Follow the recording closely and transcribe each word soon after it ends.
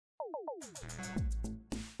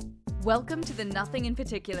Welcome to the Nothing in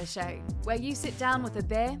Particular show, where you sit down with a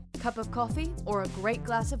beer, cup of coffee, or a great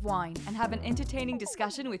glass of wine and have an entertaining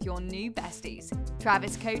discussion with your new besties,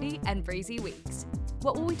 Travis Cody and Breezy Weeks.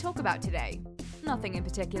 What will we talk about today? Nothing in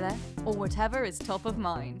particular, or whatever is top of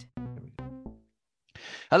mind.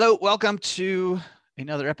 Hello, welcome to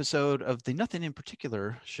another episode of the Nothing in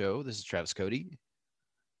Particular show. This is Travis Cody.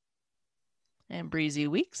 And Breezy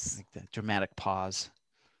Weeks. Like that dramatic pause.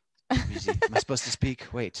 Breezy, am I supposed to speak?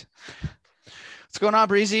 Wait. What's going on,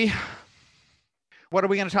 Breezy? What are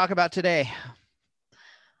we going to talk about today?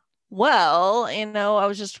 Well, I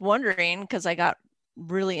was just wondering because I got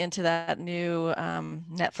really into that new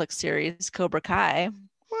Netflix series, Cobra Kai.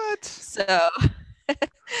 What? So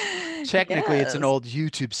technically, yes. It's an old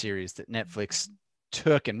YouTube series that Netflix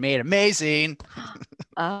took and made amazing.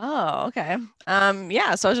 Oh, okay.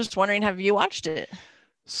 Yeah. So I was just wondering, have you watched it?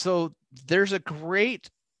 So there's a great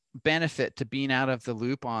benefit to being out of the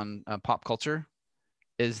loop on pop culture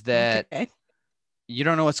is that you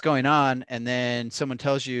don't know what's going on, and then someone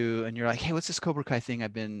tells you and you're like, hey, what's this Cobra Kai thing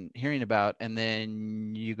I've been hearing about? And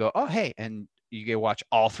then you go, oh, hey, and you get watch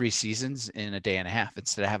all 3 seasons in a day and a half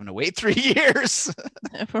instead of having to wait 3 years.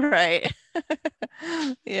 Right.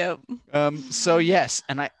 Yep. So yes,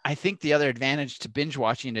 and I think the other advantage to binge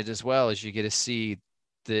watching it as well is you get to see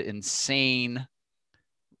the insane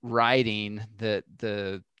writing that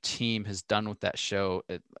the team has done with that show.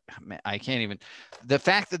 I can't even, the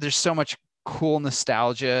fact that there's so much cool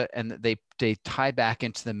nostalgia and that they tie back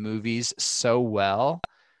into the movies so well.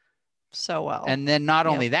 And then not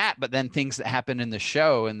only that, but then things that happen in the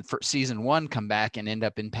show and for season 1 come back and end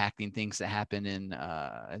up impacting things that happen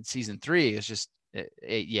in season 3. It's just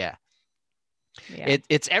yeah.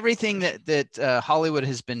 It's everything that Hollywood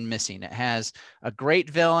has been missing. It has a great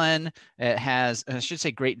villain. It has, I should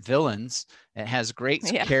say, great villains. It has great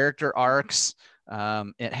character arcs.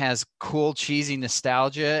 It has cool, cheesy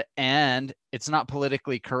nostalgia, and it's not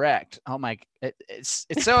politically correct. Oh my! It's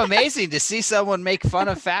so amazing to see someone make fun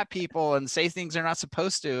of fat people and say things they're not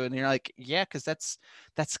supposed to, and you're like, yeah, because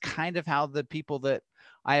that's kind of how the people that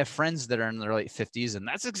I have friends that are in their late 50s, and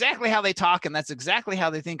that's exactly how they talk, and that's exactly how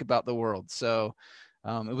they think about the world. So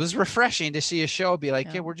it was refreshing to see a show be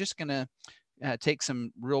like, yeah we're just gonna take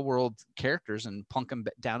some real world characters and plunk them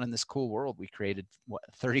down in this cool world we created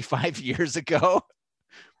 35 years ago.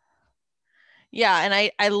 Yeah,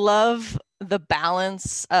 and I love the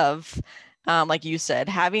balance of like you said,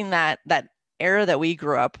 having that era that we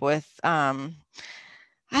grew up with.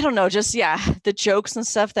 I don't know, just the jokes and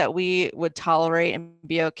stuff that we would tolerate and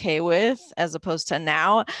be okay with as opposed to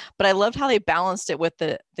now. But I loved how they balanced it with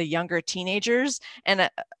the younger teenagers. And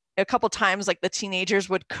a couple times, like the teenagers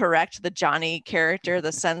would correct the Johnny character,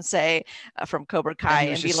 the sensei from Cobra Kai,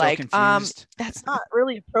 and be like, that's not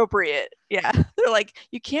really appropriate. Yeah. They're like,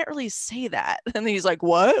 you can't really say that. And he's like,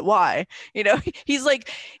 what? Why? He's like,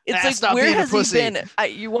 it's like, where has he been?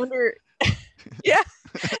 You wonder. Yeah.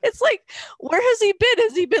 It's like, where has he been?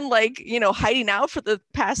 Has he been like, hiding out for the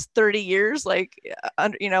past 30 years, like,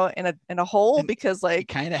 in a hole? Because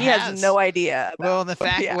like he has no idea. Well, the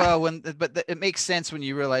fact, but it makes sense when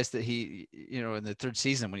you realize that he, in the 3rd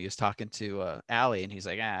season when he was talking to Allie and he's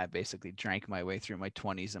like, I basically drank my way through my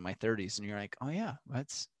 20s and my 30s. And you're like, oh yeah,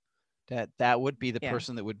 that would be the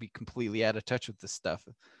person that would be completely out of touch with this stuff.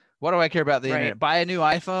 What do I care about the internet? Buy a new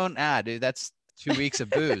iPhone? Dude, that's 2 weeks of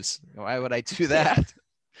booze. Why would I do that?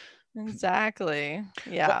 Exactly.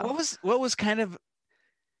 Yeah. What was kind of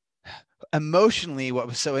emotionally, what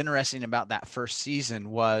was so interesting about that first season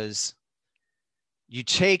was you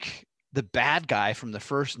take the bad guy from the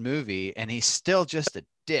first movie and he's still just a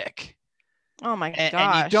dick. Oh my gosh.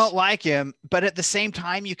 And you don't like him, but at the same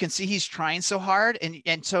time, you can see he's trying so hard.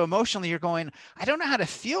 And so emotionally you're going, I don't know how to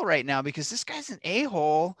feel right now because this guy's an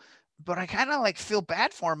a-hole, but I kind of like feel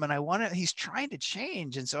bad for him and he's trying to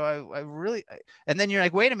change. And so I really, and then you're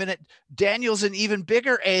like, wait a minute, Daniel's an even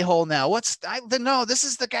bigger a-hole now. No, this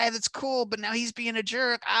is the guy that's cool, but now he's being a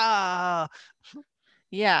jerk.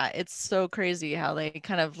 Yeah, it's so crazy how they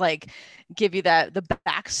kind of like give you the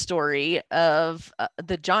backstory of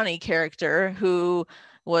the Johnny character who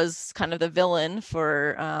was kind of the villain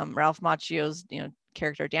for Ralph Macchio's,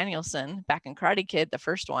 character Danielson back in Karate Kid, the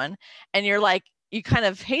first one. And you're like, you kind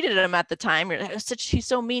of hated him at the time. He's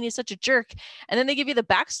so mean. He's such a jerk. And then they give you the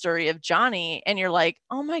backstory of Johnny and you're like,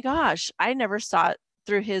 oh my gosh, I never saw it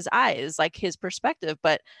through his eyes, like his perspective.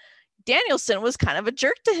 But Danielson was kind of a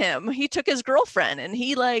jerk to him. He took his girlfriend and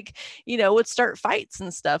he would start fights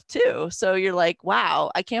and stuff too. So you're like,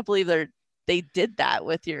 wow, I can't believe they're they did that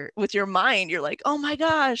with your mind. You're like, oh my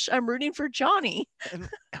gosh, I'm rooting for Johnny. And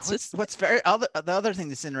It's the other thing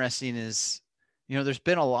that's interesting is, there's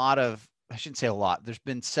been a lot of, I shouldn't say a lot, there's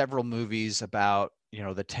been several movies about,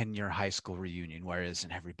 the 10-year high school reunion, where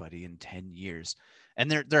isn't everybody in 10 years? And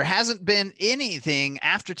there hasn't been anything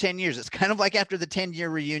after 10 years. It's kind of like after the 10-year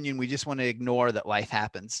reunion, we just want to ignore that life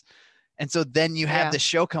happens. And so then you have this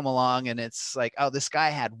show come along, and it's like, oh, this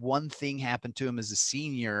guy had one thing happen to him as a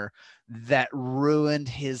senior that ruined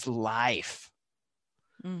his life.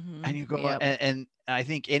 Mm-hmm. And you go, and I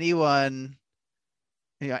think anyone,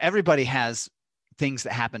 everybody has things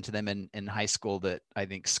that happened to them in high school that I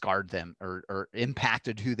think scarred them or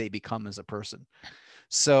impacted who they become as a person.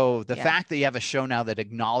 So the fact that you have a show now that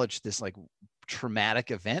acknowledged this like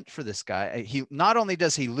traumatic event for this guy, he not only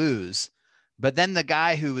does he lose, but then the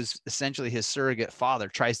guy who was essentially his surrogate father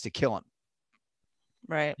tries to kill him.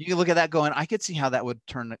 Right. You can look at that going, I could see how that would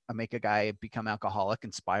make a guy become alcoholic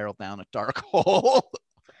and spiral down a dark hole.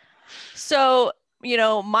 So,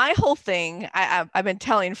 my whole thing, I've been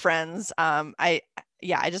telling friends, I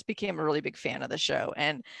just became a really big fan of the show,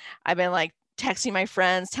 and I've been like texting my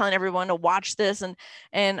friends, telling everyone to watch this, and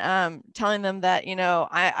telling them that,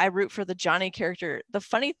 I root for the Johnny character. The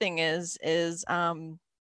funny thing is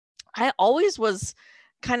I always was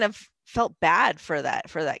kind of felt bad for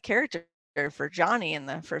that character, for Johnny in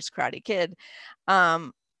the first Karate Kid.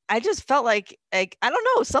 I just felt like I don't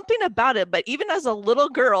know, something about it. But even as a little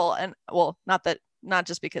girl, and well, not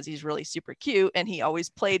just because he's really super cute and he always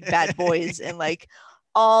played bad boys in like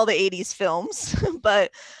all the 80s films,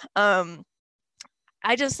 but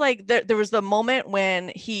I just like there was the moment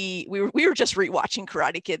when we were just rewatching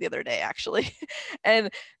Karate Kid the other day, actually.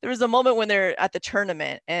 And there was a moment when they're at the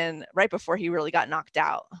tournament, and right before he really got knocked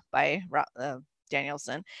out by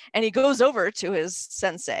Danielson, and he goes over to his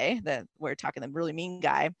sensei, that we're talking, the really mean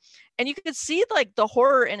guy, and you could see like the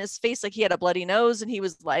horror in his face, like he had a bloody nose, and he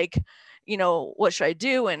was like, what should I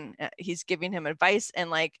do? And he's giving him advice, and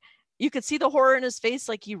like you could see the horror in his face,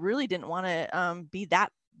 like he really didn't want to be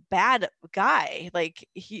that bad guy. Like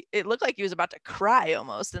it looked like he was about to cry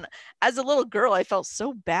almost. And as a little girl, I felt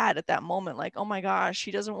so bad at that moment, like, oh my gosh,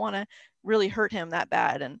 he doesn't want to really hurt him that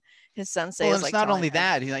bad. And his sensei is like, it's not only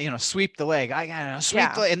that, he's sweep the leg. I gotta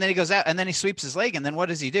sweep the leg. And then he goes out, and then he sweeps his leg, and then what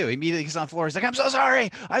does he do? He immediately gets on the floor. He's like, I'm so sorry.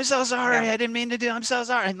 I didn't mean to do. I'm so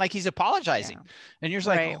sorry. And like he's apologizing. And you're just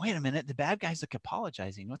like, oh, wait a minute, the bad guy's like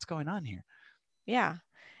apologizing. What's going on here? Yeah.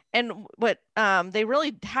 And what they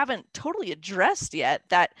really haven't totally addressed yet,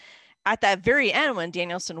 that at that very end, when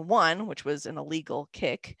Danielson won, which was an illegal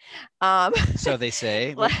kick, so they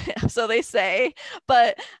say, but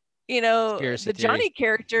the theory. Johnny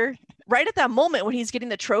character, right at that moment when he's getting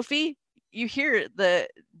the trophy, you hear the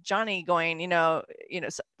Johnny going,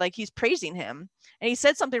 like he's praising him, and he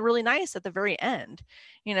said something really nice at the very end,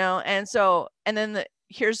 and then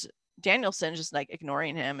here's Danielson just like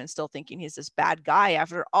ignoring him and still thinking he's this bad guy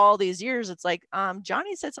after all these years. It's like,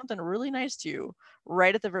 Johnny said something really nice to you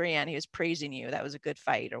right at the very end. He was praising you. That was a good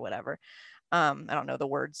fight or whatever. I don't know the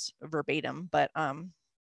words verbatim, but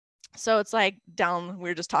so it's like we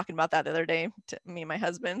were just talking about that the other day, to me and my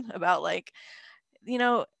husband, about like,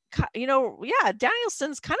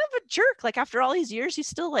 Danielson's kind of a jerk. Like after all these years, he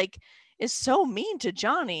still like is so mean to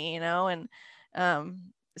Johnny, and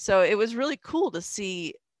so it was really cool to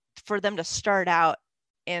see, for them to start out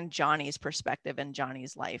in Johnny's perspective and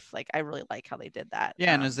Johnny's life. Like I really like how they did that.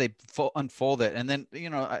 Yeah, and as they unfold it, and then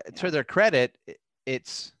to their credit,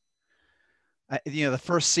 it's the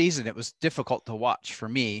first season it was difficult to watch for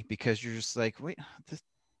me, because you're just like, wait,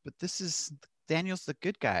 this is Daniel's the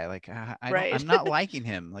good guy. Like I'm not liking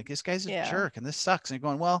him. Like this guy's a jerk, and this sucks. And you're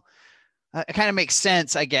going, well, it kind of makes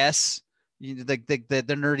sense, I guess. The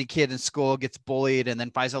nerdy kid in school gets bullied and then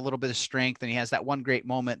finds a little bit of strength, and he has that one great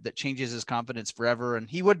moment that changes his confidence forever, and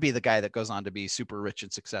he would be the guy that goes on to be super rich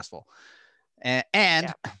and successful.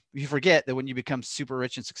 And you forget that when you become super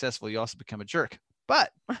rich and successful, you also become a jerk.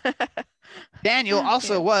 But Daniel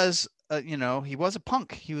also was he was a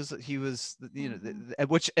punk. He was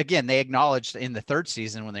which again they acknowledged in the third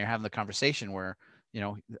season when they were having the conversation, where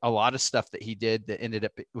a lot of stuff that he did that ended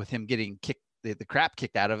up with him getting kicked, the crap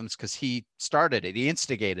kicked out of him, is because he started it. He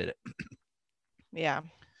instigated it. Yeah.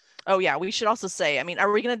 Oh yeah. We should also say, I mean,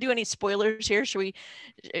 are we going to do any spoilers here?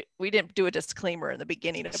 We didn't do a disclaimer in the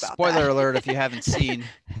beginning about Spoiler alert. If you haven't seen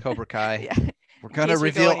Cobra Kai, we're going to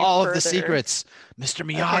reveal all of the secrets. Mr.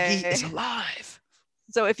 Miyagi is alive.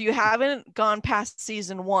 So if you haven't gone past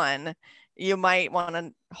season 1, you might want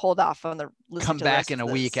to hold off on the come back in a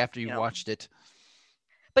week after you watched it.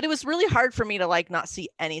 but it was really hard for me to like not see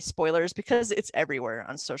any spoilers because it's everywhere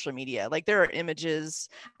on social media. Like there are images.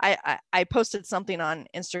 I posted something on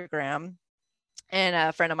Instagram, and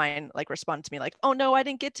a friend of mine like responded to me like, "Oh no, I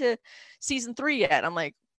didn't get to season 3 yet." I'm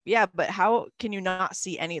like, "Yeah, but how can you not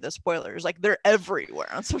see any of the spoilers? Like they're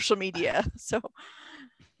everywhere on social media." So,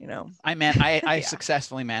 you know, I Yeah.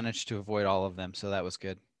 successfully managed to avoid all of them, so that was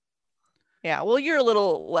good. Yeah, well, you're a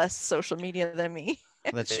little less social media than me.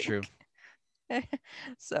 I That's true. think.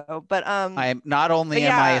 So, but I'm not only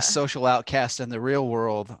am I a yeah, social outcast in the real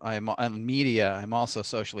world, I'm on media, I'm also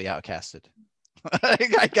socially outcasted.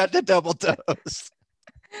 I got the double dose.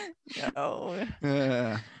 no,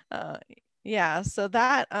 Yeah. uh, yeah. So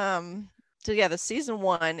that so yeah, the season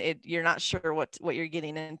 1, you're not sure what you're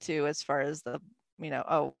getting into as far as the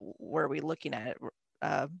oh, where are we looking at it?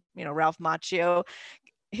 Ralph Macchio,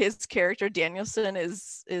 his character Danielson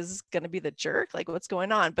is going to be the jerk, like what's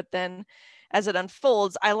going on. But then as it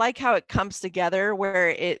unfolds, I like how it comes together where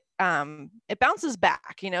it bounces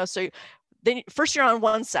back, so then first you're on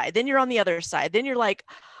one side, then you're on the other side, then you're like,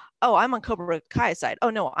 oh, I'm on Cobra Kai side, oh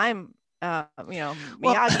no, I'm Well,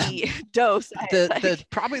 Miyagi Do side. the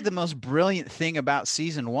probably the most brilliant thing about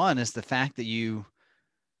season 1 is the fact that you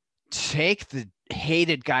take the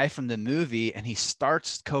hated guy from the movie and he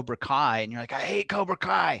starts Cobra Kai and you're like, I hate Cobra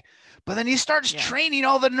Kai, but then he starts training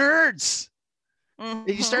all the nerds.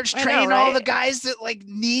 Mm-hmm. He starts training all the guys that like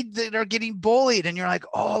that are getting bullied, and you're like,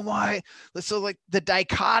 oh my. So like the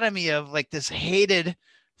dichotomy of like this hated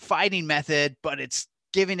fighting method, but it's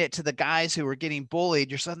giving it to the guys who are getting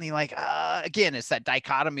bullied. You're suddenly like, again, it's that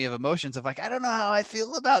dichotomy of emotions of like, I don't know how I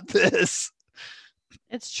feel about this.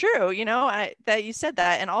 It's true, that you said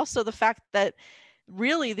that. And also the fact that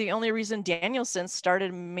really the only reason Danielson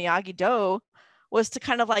started Miyagi Do was to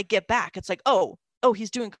kind of like get back. It's like, oh,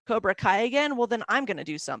 he's doing Cobra Kai again. Well, then I'm going to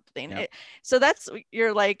do something. Yep. So that's,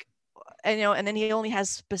 you're like, and then he only has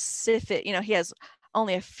specific, he has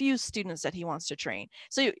only a few students that he wants to train.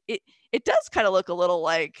 So it does kind of look a little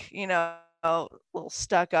like, a little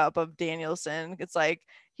stuck up of Danielson. It's like,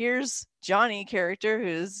 here's Johnny character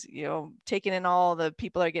who's, taking in all the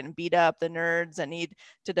people that are getting beat up, the nerds that need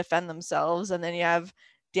to defend themselves. And then you have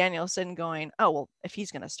Danielson going, oh, well, if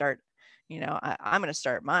he's going to start, I'm going to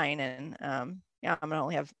start mine. And I'm going to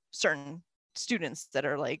only have certain students that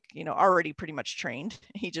are like, already pretty much trained.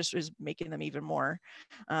 He just was making them even more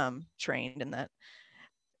trained in the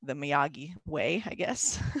Miyagi way, I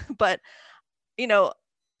guess. But,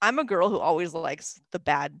 I'm a girl who always likes the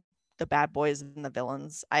bad boys and the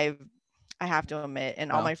villains. I have to admit,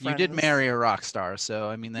 and all my friends. You did marry a rock star, so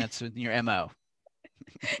I mean that's your MO.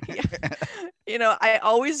 Yeah. I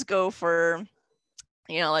always go for,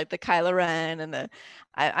 like the Kylo Ren and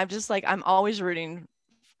I'm just like, I'm always rooting.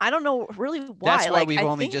 I don't know really why. That's why like, we've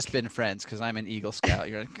only just been friends, because I'm an Eagle Scout.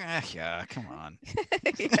 You're like, yeah, come on.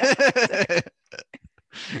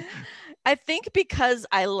 I think because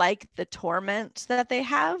I like the torment that they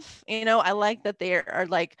have, I like that they are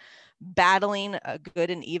like battling good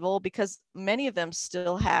and evil, because many of them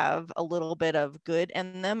still have a little bit of good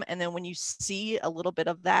in them. And then when you see a little bit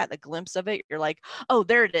of that, a glimpse of it, you're like, oh,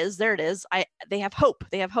 there it is. They have hope.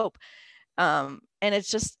 And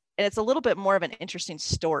it's a little bit more of an interesting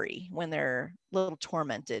story when they're a little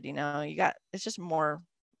tormented, it's just more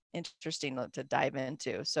interesting to dive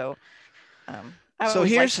into. So, so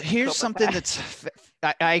here's something that's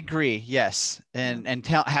I agree, yes, and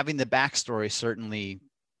having the backstory certainly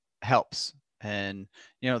helps. And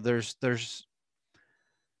there's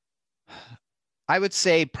I would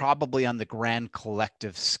say probably on the grand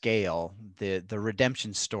collective scale, the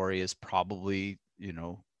redemption story is probably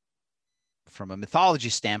from a mythology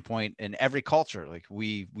standpoint in every culture, like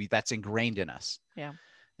we that's ingrained in us. Yeah.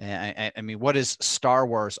 And I mean, what is Star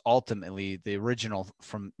Wars ultimately? The original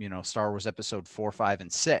from, Star Wars episode 4, 5,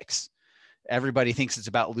 and 6. Everybody thinks it's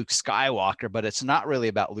about Luke Skywalker, but it's not really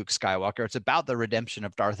about Luke Skywalker. It's about the redemption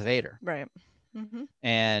of Darth Vader. Right. Mm-hmm.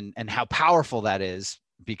 And how powerful that is,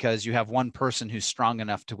 because you have one person who's strong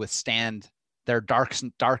enough to withstand their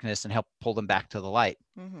darkness and help pull them back to the light.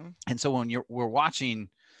 Mm-hmm. And so when we're watching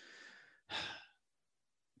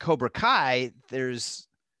Cobra Kai,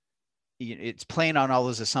 it's playing on all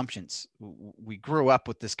those assumptions. We grew up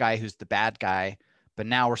with this guy who's the bad guy, but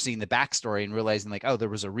now we're seeing the backstory and realizing like, oh, there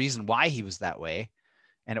was a reason why he was that way,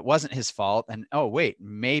 and it wasn't his fault. And oh, wait,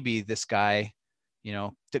 maybe this guy,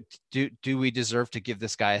 do we deserve to give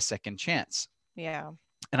this guy a second chance? Yeah.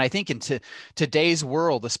 And I think in today's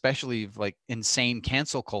world, especially like insane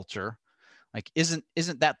cancel culture, like isn't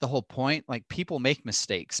that the whole point? Like people make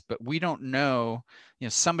mistakes, but we don't know.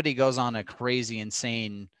 Somebody goes on a crazy,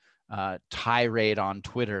 insane tirade on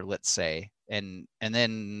Twitter, let's say, and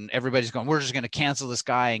then everybody's going, we're just going to cancel this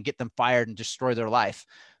guy and get them fired and destroy their life,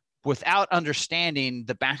 without understanding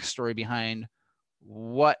the backstory behind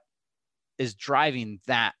what is driving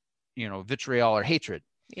that, vitriol or hatred.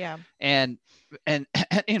 Yeah. And and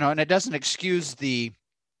it doesn't excuse the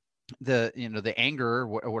anger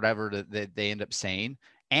or whatever that they end up saying.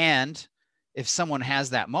 And if someone has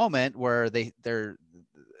that moment where they're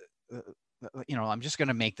I'm just going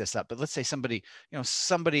to make this up, but let's say somebody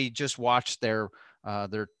just watched they're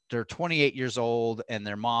 28 years old and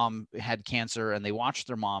their mom had cancer, and they watched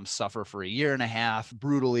their mom suffer for a year and a half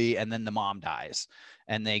brutally, and then the mom dies,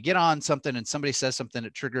 and they get on something and somebody says something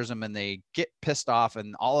that triggers them, and they get pissed off,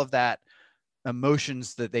 and all of that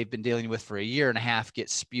emotions that they've been dealing with for a year and a half get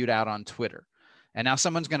spewed out on Twitter. And now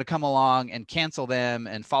someone's going to come along and cancel them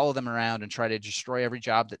and follow them around and try to destroy every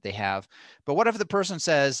job that they have. But what if the person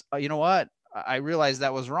says, oh, you know what? I realized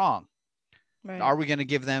that was wrong. Right. Are we going to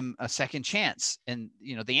give them a second chance? And,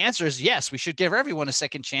 the answer is yes, we should give everyone a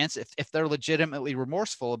second chance if they're legitimately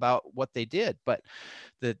remorseful about what they did. But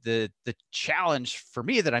the challenge for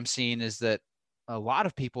me that I'm seeing is that a lot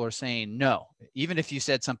of people are saying, no, even if you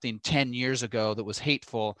said something 10 years ago that was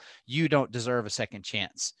hateful, you don't deserve a second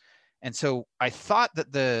chance. And so I thought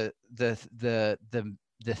that the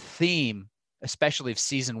theme, especially of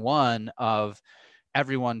season 1 of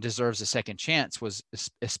everyone deserves a second chance, was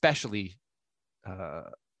especially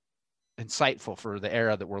insightful for the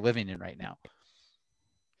era that we're living in right now.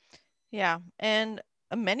 Yeah. And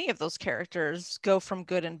many of those characters go from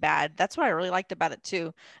good and bad. That's what I really liked about it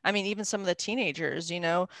too. I mean, even some of the teenagers,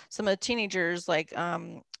 some of the teenagers like,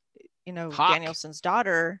 Hawk. Danielson's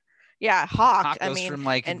daughter. Yeah. Hawk goes from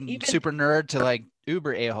like even, super nerd to like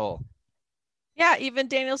uber a-hole. Yeah, even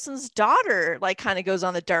Danielson's daughter like kind of goes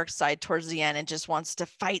on the dark side towards the end and just wants to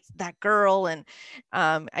fight that girl, and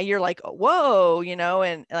you're like, whoa,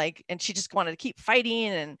 and she just wanted to keep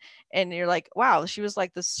fighting, and you're like, wow, she was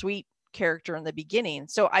like the sweet character in the beginning.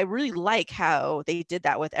 So I really like how they did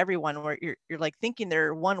that with everyone, where you're like thinking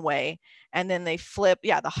they're one way and then they flip.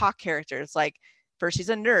 Yeah, the Hawk character, it's like first he's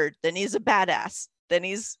a nerd, then he's a badass, then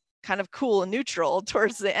he's kind of cool and neutral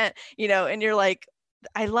towards the end, and you're like,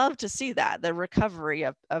 I love to see that, the recovery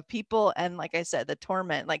of people. And like I said, the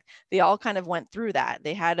torment, like they all kind of went through that.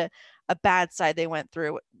 They had a bad side they went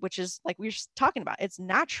through, which is like we were talking about, it's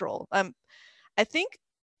natural. I think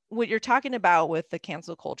what you're talking about with the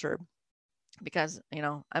cancel culture, because,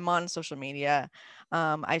 I'm on social media,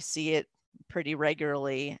 I see it pretty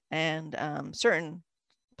regularly, and certain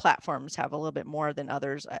platforms have a little bit more than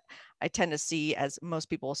others. I tend to see, as most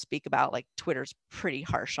people speak about, like Twitter's pretty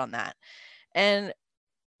harsh on that. And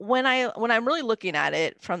when I'm really looking at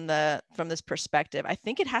it from this perspective, I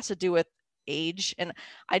think it has to do with age. And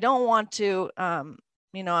I don't want to, I'm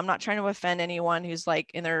not trying to offend anyone who's like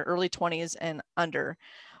in their early 20s and under,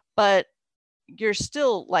 but you're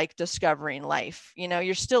still like discovering life.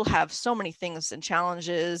 You still have so many things and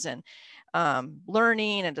challenges and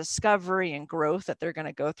learning and discovery and growth that they're going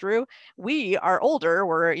to go through. We are older,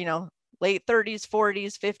 we're, late 30s,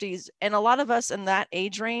 40s, 50s. And a lot of us in that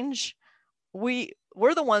age range,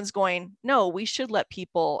 we're the ones going, no, we should let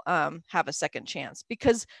people have a second chance,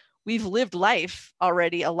 because we've lived life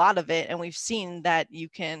already, a lot of it, and we've seen that you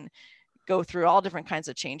can go through all different kinds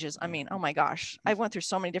of changes. I mean, oh my gosh, I went through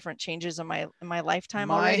so many different changes in my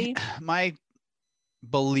lifetime already. My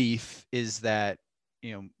belief is that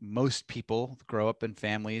most people grow up in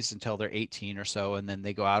families until they're 18 or so, and then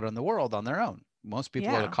they go out on the world on their own. Most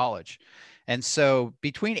people go to college, and so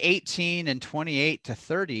between 18 and 28 to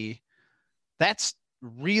 30, that's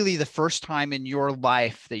really the first time in your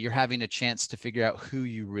life that you're having a chance to figure out who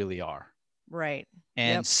you really are. Right.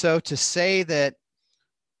 And so to say that,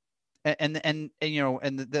 and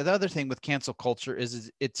the other thing with cancel culture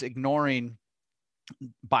is it's ignoring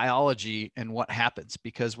biology and what happens,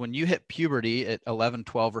 because when you hit puberty at 11,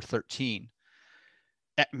 12, or 13,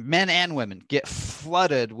 men and women get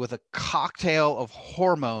flooded with a cocktail of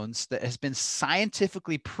hormones that has been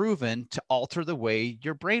scientifically proven to alter the way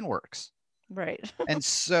your brain works. Right. And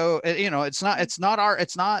so, it's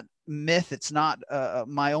not myth. It's not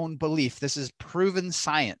my own belief. This is proven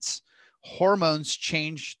science. Hormones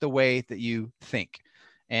change the way that you think.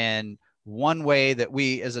 And one way that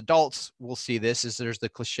we as adults will see this is there's the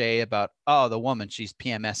cliche about, oh, the woman, she's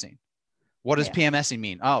PMSing. What does PMSing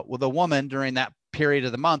mean? Oh, well, the woman during that period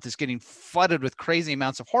of the month is getting flooded with crazy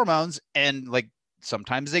amounts of hormones, and like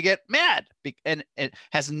sometimes they get mad, and it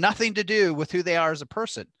has nothing to do with who they are as a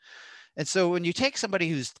person. And so when you take somebody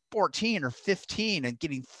who's 14 or 15 and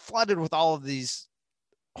getting flooded with all of these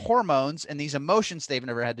hormones and these emotions they've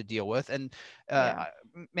never had to deal with, and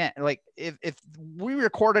man, like if we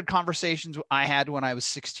recorded conversations I had when I was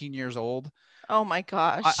 16 years old, Oh my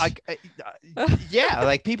gosh. yeah,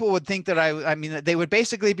 like people would think that I mean, they would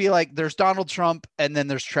basically be like, there's Donald Trump and then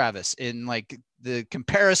there's Travis in like the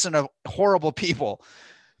comparison of horrible people,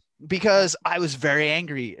 because I was very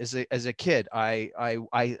angry as a kid. I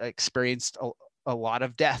experienced a lot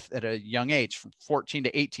of death at a young age, from 14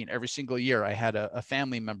 to 18. Every single year I had a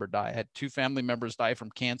family member die. I had 2 family members die from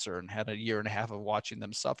cancer and had a year and a half of watching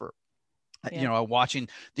them suffer. You know, watching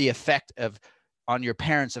the effect of on your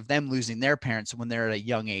parents of them losing their parents when they're at a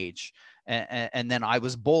young age. And then I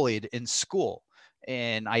was bullied in school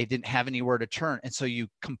and I didn't have anywhere to turn. And so you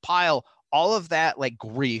compile all of that like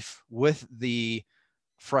grief with the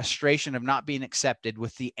frustration of not being accepted,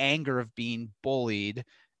 with the anger of being bullied,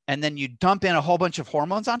 and then you dump in a whole bunch of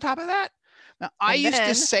hormones on top of that. Now, I used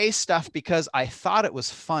to say stuff because I thought it was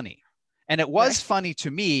funny. And it was funny to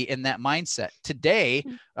me in that mindset. Today,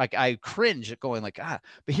 like I cringe at going like, but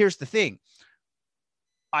here's the thing.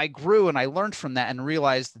 I grew and I learned from that and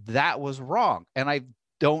realized that was wrong. And I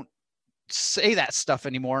don't say that stuff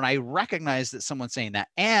anymore. And I recognize that someone's saying that.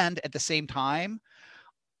 And at the same time,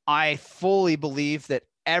 I fully believe that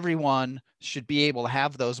everyone should be able to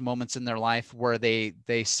have those moments in their life where they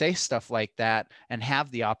say stuff like that and have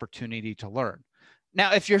the opportunity to learn.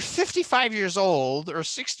 Now, if you're 55 years old or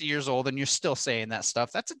 60 years old and you're still saying that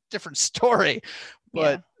stuff, that's a different story.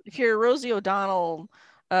 But if you're Rosie O'Donnell,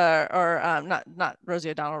 not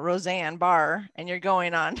Rosie O'Donnell, Roseanne Barr, and you're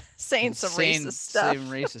going on saying some racist stuff. Same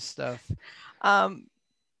racist stuff.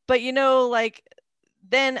 But you know, like,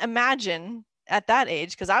 then imagine at that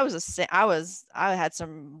age, because I had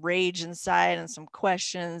some rage inside and some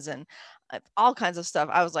questions and all kinds of stuff.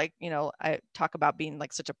 I was like, you know, I talk about being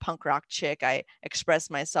like such a punk rock chick. I expressed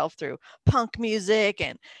myself through punk music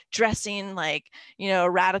and dressing like, you know,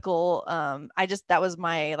 radical. That was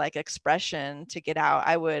my like expression to get out.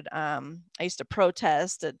 I used to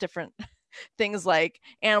protest at different things like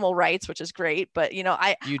animal rights, which is great. But, you know,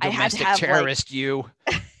 I had to have terrorist,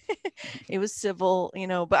 it was civil, you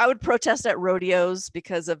know, but I would protest at rodeos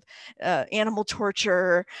because of animal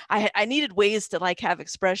torture. I needed ways to like have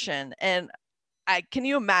expression. And can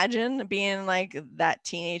you imagine being like that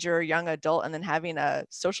teenager or young adult and then having a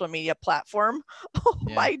social media platform?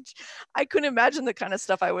 I couldn't imagine the kind of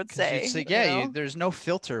stuff I would say. There's no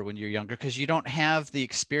filter when you're younger because you don't have the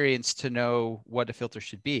experience to know what a filter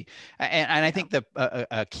should be. And I think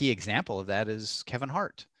a key example of that is Kevin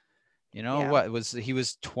Hart. You know, he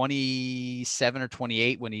was 27 or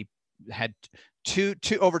 28 when he had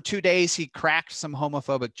over 2 days, he cracked some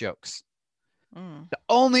homophobic jokes. The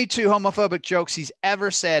only 2 homophobic jokes he's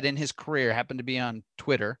ever said in his career happened to be on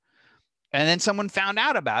Twitter. And then someone found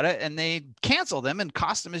out about it and they canceled him and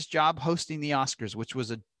cost him his job hosting the Oscars, which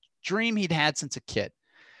was a dream he'd had since a kid.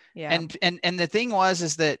 Yeah. And the thing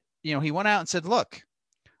was that, you know, he went out and said, look,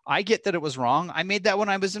 I get that it was wrong. I made that when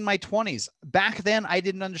I was in my 20s. Back then, I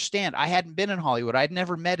didn't understand. I hadn't been in Hollywood. I'd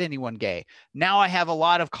never met anyone gay. Now I have a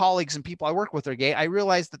lot of colleagues and people I work with are gay. I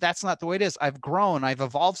realized that that's not the way it is. I've grown. I've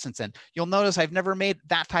evolved since then. You'll notice I've never made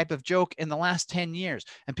that type of joke in the last 10 years.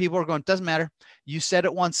 And people are going, doesn't matter. You said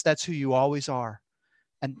it once. That's who you always are.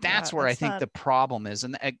 And that's where I think the problem is.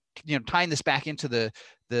 And, you know, tying this back into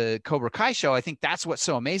the Cobra Kai show, I think that's what's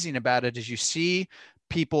so amazing about it is you see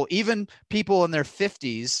people, even people in their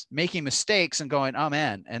 50s, making mistakes and going, oh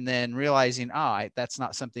man, and then realizing, that's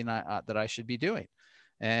not something that I should be doing.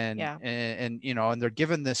 And you know, and they're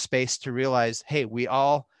given this space to realize, hey, we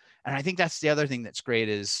all, and I think that's the other thing that's great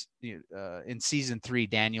is in season 3,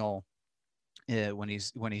 Daniel, when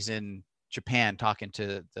he's in Japan talking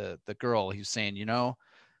to the girl, he's saying, you know,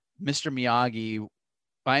 Mr. Miyagi,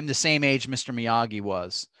 I'm the same age Mr. Miyagi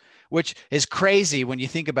was, which is crazy when you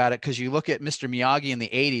think about it, because you look at Mr. Miyagi in the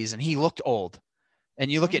 80s and he looked old.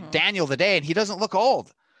 And you look at Daniel today and he doesn't look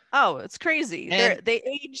old. Oh, it's crazy. They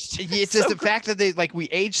aged. It's just the fact that we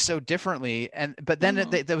age so differently. But then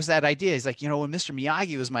there was that idea. He's like, you know, when Mr.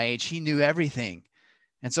 Miyagi was my age, he knew everything.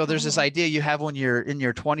 And so there's this idea you have when you're in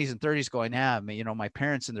your 20s and 30s going, you know, my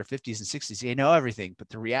parents in their 50s and 60s, they know everything. But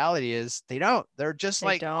the reality is they don't. They're just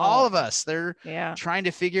like all of us. They're trying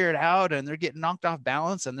to figure it out and they're getting knocked off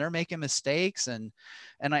balance and they're making mistakes. And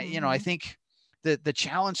I, you know, I think the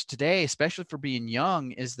challenge today, especially for being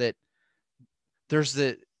young, is that there's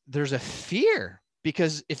a fear.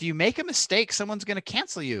 Because if you make a mistake, someone's going to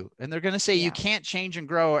cancel you and they're going to say you can't change and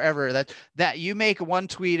grow ever. That you make one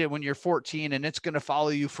tweet when you're 14 and it's going to follow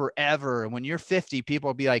you forever. And when you're 50, people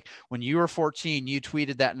will be like, when you were 14, you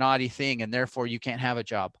tweeted that naughty thing and therefore you can't have a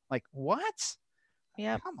job. Like, what?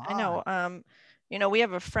 Yeah, I know. You know, we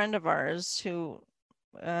have a friend of ours who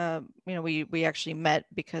we actually met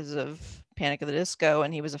because of Panic at the Disco,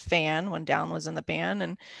 and he was a fan when Down was in the band,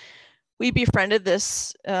 and we befriended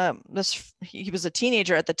he was a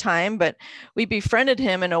teenager at the time, but we befriended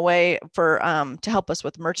him in a way for to help us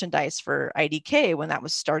with merchandise for IDK when that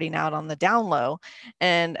was starting out on the down low.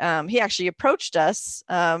 And he actually approached us.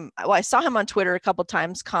 I saw him on Twitter a couple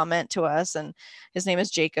times comment to us, and his name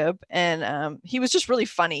is Jacob, and he was just really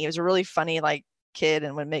funny. He was a really funny like kid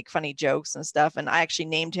and would make funny jokes and stuff, and I actually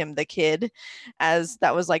named him the Kid, as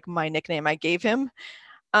that was like my nickname I gave him.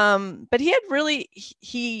 But he had really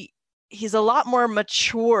he's a lot more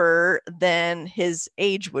mature than his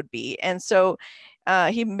age would be, and so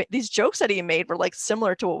these jokes that he made were like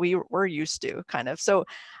similar to what we were used to, kind of. So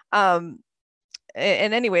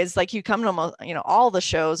and anyways, like you come to almost, all the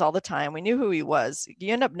shows all the time. We knew who he was.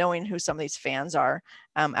 You end up knowing who some of these fans are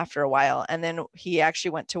after a while. And then he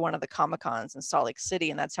actually went to one of the Comic-Cons in Salt Lake City,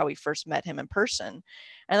 and that's how we first met him in person.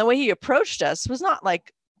 And the way he approached us was not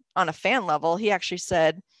like on a fan level. He actually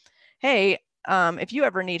said, hey, if you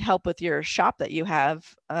ever need help with your shop that you have,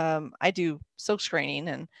 I do silk screening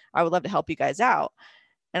and I would love to help you guys out.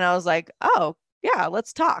 And I was like, oh, yeah,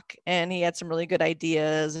 let's talk. And he had some really good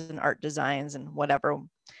ideas and art designs and whatever.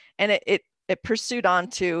 And it pursued on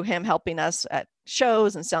to him helping us at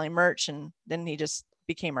shows and selling merch. And then he just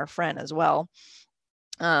became our friend as well.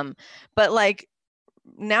 But like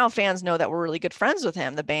now fans know that we're really good friends with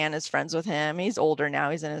him. The band is friends with him. He's older now.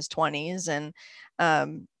 He's in his 20s. And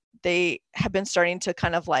they have been starting to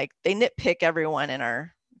kind of like, they nitpick everyone in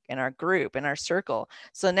our group, in our circle.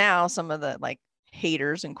 So now some of the like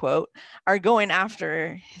haters in quote are going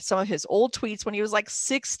after some of his old tweets when he was like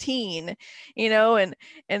 16,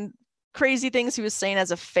 and crazy things he was saying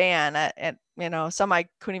as a fan, and some I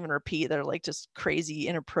couldn't even repeat. They're like just crazy,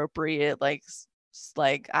 inappropriate, like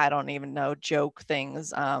I don't even know, joke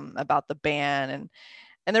things about the band,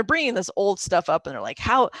 and they're bringing this old stuff up, and they're like,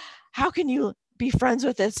 how can you be friends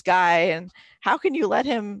with this guy, and how can you let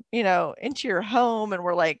him into your home? And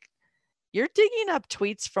we're like, you're digging up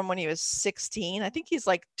tweets from when he was 16. I think he's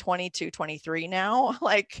like 22, 23 now.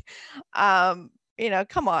 Like, come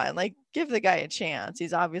on, like give the guy a chance.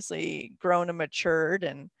 He's obviously grown and matured,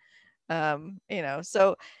 and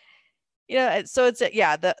so it's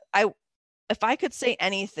if I could say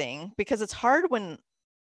anything, because it's hard when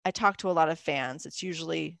I talk to a lot of fans, it's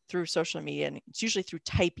usually through social media, and it's usually through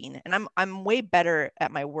typing, and I'm way better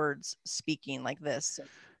at my words speaking like this.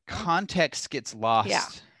 Context gets lost. Yeah.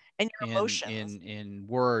 And your emotions in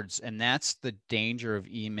words, and that's the danger of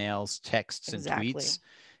emails, texts, and tweets,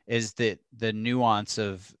 is that the nuance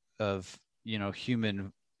of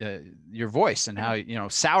human your voice, and how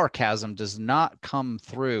sarcasm does not come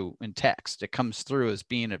through in text. It comes through as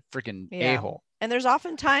being a freaking a-hole. And there's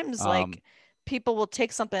oftentimes like people will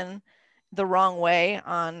take something the wrong way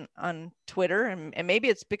on Twitter, and maybe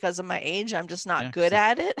it's because of my age. I'm just not good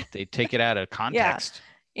at it. They take it out of context.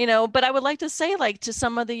 But I would like to say, like, to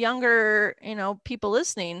some of the younger, people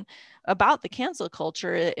listening about the cancel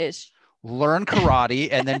culture is learn karate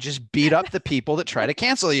and then just beat up the people that try to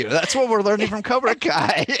cancel you. That's what we're learning from Cobra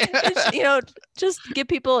Kai. Just give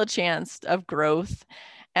people a chance of growth.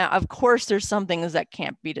 Of course, there's some things that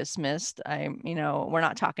can't be dismissed. We're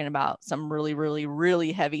not talking about some really, really,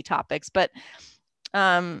 really heavy topics, but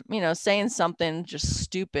saying something just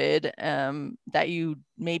stupid that you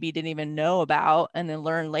maybe didn't even know about, and then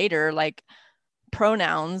learn later, like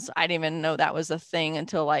pronouns. I didn't even know that was a thing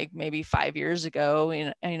until like maybe 5 years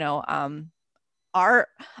ago. Our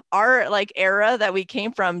like era that we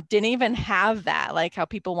came from didn't even have that, like how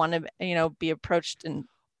people want to be approached. In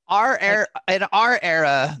our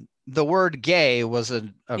era, the word gay was a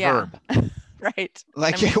verb. Right.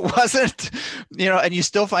 Like it wasn't, and you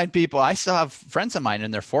still find people. I still have friends of mine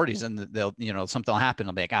in their 40s, and they'll, something will happen.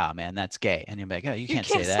 They'll be like, "Oh man, that's gay," and you'll be like, "Oh, you can't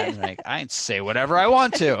say that." And like, I can say whatever I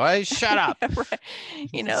want to. I shut up.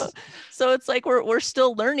 Right. So it's like we're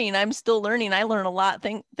still learning. I'm still learning. I learn a lot.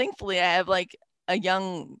 Thankfully, I have like a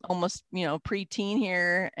young, almost preteen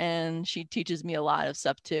here, and she teaches me a lot of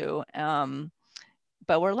stuff too.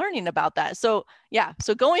 But we're learning about that. So yeah.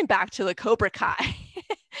 So going back to the Cobra Kai.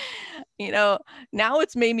 Now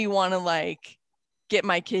it's made me want to like get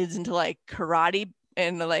my kids into like karate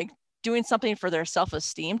and like doing something for their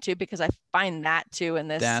self-esteem too, because I find that too in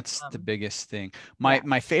this. That's the biggest thing.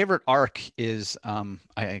 My favorite arc is I'm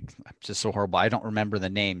just so horrible. I don't remember the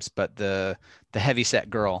names, but the heavyset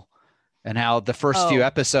girl and how the first few Oh,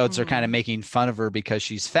 episodes are kind of mhm. making fun of her because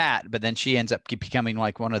she's fat, but then she ends up becoming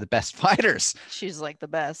like one of the best fighters. She's like the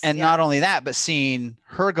best. And Yeah. not only that, but seeing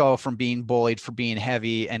her go from being bullied for being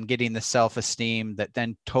heavy and getting the self-esteem that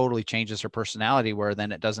then totally changes her personality, where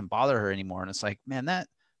then it doesn't bother her anymore. And it's like, man,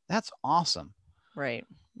 that's awesome. Right.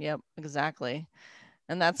 Yep. Exactly.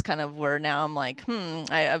 And that's kind of where now I'm like,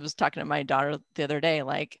 I was talking to my daughter the other day,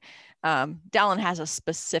 like, Dallin has a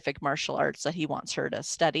specific martial arts that he wants her to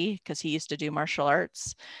study because he used to do martial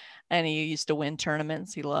arts and he used to win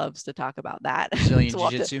tournaments. He loves to talk about that. Brazilian So we'll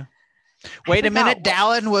Jiu-Jitsu. I Wait a forgot minute. what.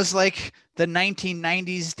 Dallin was like the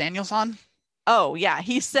 1990s Danielson. Oh yeah,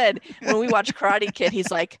 he said when we watched Karate Kid, he's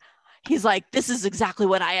like, this is exactly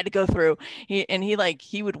what I had to go through.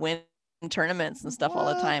 He would win tournaments and stuff all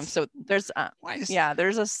the time. What? So there's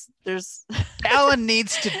there's Dallin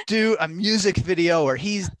needs to do a music video where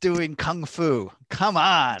he's doing kung fu. Come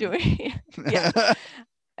on. doing yeah.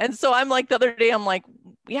 And so I'm like, the other day, I'm like,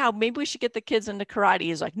 yeah, maybe we should get the kids into karate.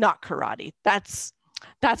 He's like, not karate. That's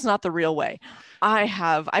not the real way.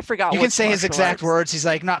 I forgot. You can say his exact words. He's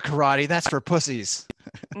like, not karate. That's for pussies.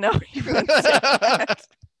 No, you wouldn't say that.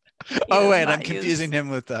 Oh wait, I'm confusing him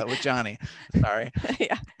with Johnny. Sorry.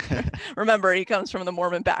 Yeah. Remember, he comes from the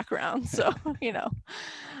Mormon background, so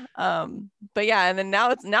but yeah, and then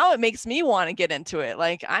now it makes me want to get into it.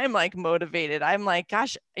 Like I'm like motivated. I'm like,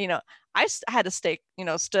 gosh, I had to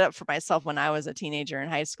stood up for myself when I was a teenager in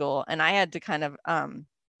high school, and I had to kind of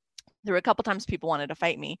there were a couple times people wanted to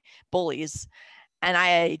fight me, bullies, and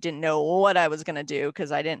I didn't know what I was going to do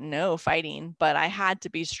because I didn't know fighting, but I had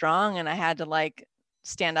to be strong and I had to like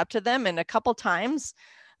stand up to them. And a couple times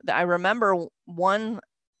I remember one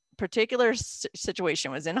particular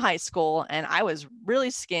situation was in high school and I was really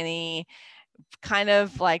skinny, kind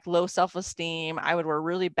of like low self-esteem. I would wear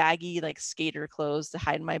really baggy like skater clothes to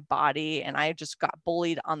hide my body, and I just got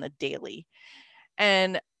bullied on the daily.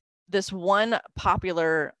 And this one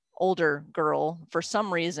popular older girl for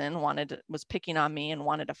some reason was picking on me and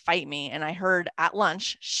wanted to fight me, and I heard at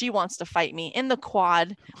lunch she wants to fight me in the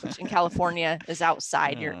quad, which in California is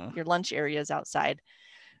outside. Your lunch area is outside.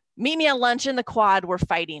 Meet me at lunch in the quad, we're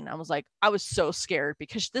fighting. I was so scared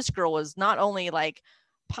because this girl was not only like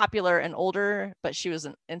popular and older, but she was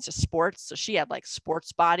into sports, so she had like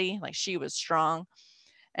sports body, like she was strong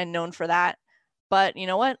and known for that. But you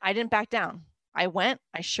know what, I didn't back down. I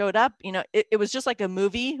showed up, it was just like a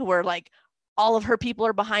movie where like all of her people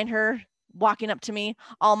are behind her walking up to me.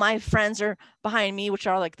 All my friends are behind me, which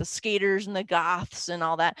are like the skaters and the goths and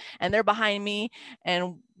all that. And they're behind me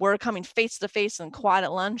and we're coming face to face in quad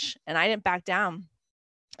at lunch. And I didn't back down.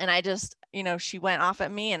 And I just, she went off at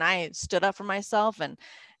me and I stood up for myself,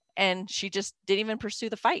 and she just didn't even pursue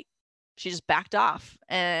the fight. She just backed off.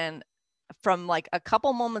 And from like a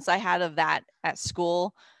couple moments I had of that at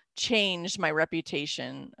school changed my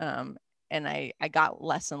reputation. And I got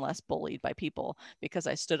less and less bullied by people because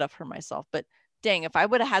I stood up for myself. But dang, if I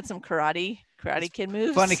would have had some karate kid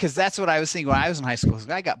moves. Funny, because that's what I was thinking when I was in high school.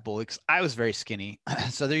 I got bullied because I was very skinny.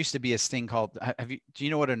 So there used to be this thing called, do you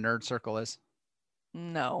know what a nerd circle is?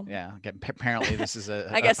 No. Yeah. Apparently this is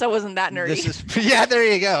I guess I wasn't that nerdy. Yeah, there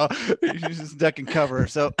you go. You just duck and cover.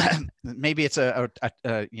 So maybe it's a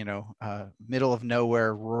middle of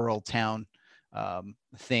nowhere rural town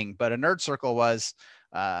thing. But a nerd circle was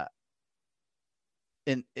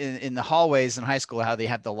in the hallways in high school, how they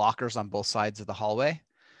had the lockers on both sides of the hallway.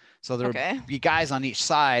 So there would be guys on each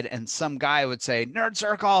side, and some guy would say nerd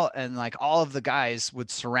circle, and like all of the guys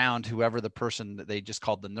would surround whoever the person that they just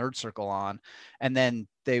called the nerd circle on, and then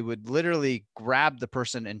they would literally grab the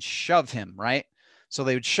person and shove him, right? So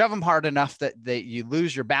they would shove him hard enough that you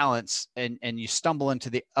lose your balance and you stumble into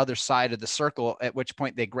the other side of the circle, at which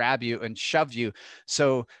point they grab you and shove you.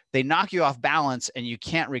 So they knock you off balance and you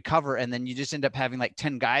can't recover. And then you just end up having like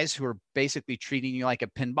 10 guys who are basically treating you like a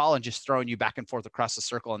pinball and just throwing you back and forth across the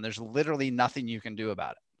circle. And there's literally nothing you can do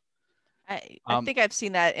about it. I think I've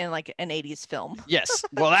seen that in like an 80s film. Yes.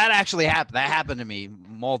 Well, that actually happened. That happened to me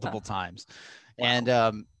multiple times.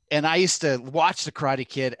 Wow. And I used to watch the Karate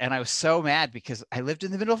Kid, and I was so mad because I lived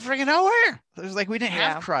in the middle of freaking nowhere. It was like we didn't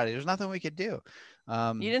have karate. There's nothing we could do.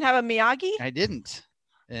 You didn't have a Miyagi? I didn't.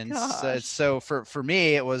 And so for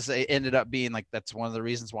me, it ended up being like, that's one of the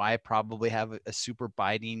reasons why I probably have a super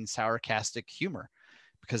biting, sarcastic humor,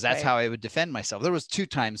 because that's how I would defend myself. There was 2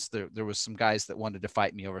 times there was some guys that wanted to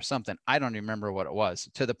fight me over something. I don't remember what it was,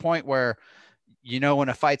 to the point where, when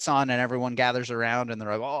a fight's on and everyone gathers around and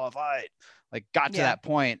they're like, oh, a fight. Like got to that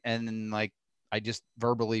point, and then like I just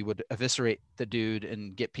verbally would eviscerate the dude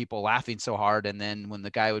and get people laughing so hard. And then when the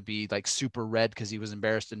guy would be like super red because he was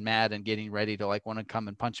embarrassed and mad and getting ready to like want to come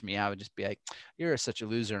and punch me, I would just be like, you're such a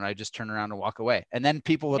loser. And I just turn around and walk away. And then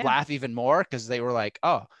people would laugh even more because they were like,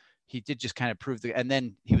 oh, he did just kind of prove and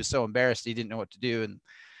then he was so embarrassed he didn't know what to do. And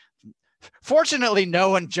fortunately,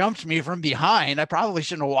 no one jumped me from behind. I probably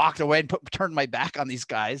shouldn't have walked away and turned my back on these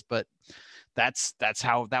guys, but that's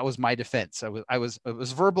how that was my defense. It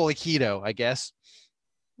was verbal Aikido, I guess.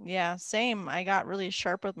 Yeah, same. I got really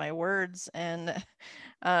sharp with my words, and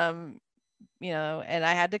and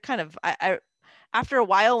I had to kind of I after a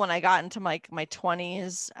while, when I got into my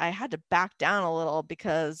 20s, I had to back down a little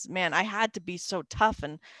because, man, I had to be so tough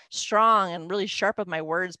and strong and really sharp with my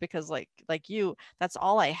words because like you, that's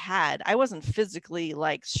all I had. I wasn't physically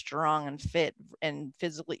like strong and fit and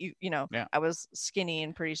physically, I was skinny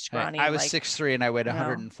and pretty scrawny. I was 6'3" and I weighed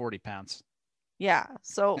 140 pounds. Yeah.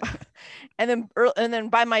 So, and then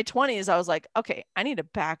by my 20s, I was like, okay, I need to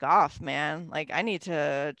back off, man. Like, I need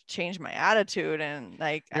to change my attitude. And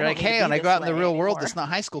like, you're like, hey, when I go out in the real world, it's not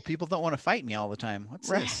high school. People don't want to fight me all the time. What's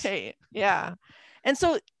this? Right. Yeah. And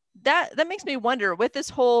so that makes me wonder with this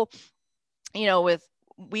whole, with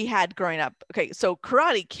we had growing up. Okay. So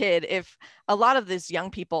Karate Kid, if a lot of these young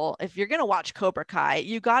people, if you're going to watch Cobra Kai,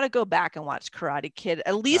 you got to go back and watch Karate Kid,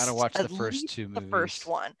 at least gotta watch the first two movies. The first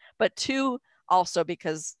one, but two also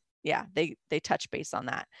because they touch base on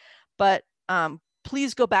that. But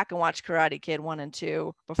please go back and watch Karate Kid 1 and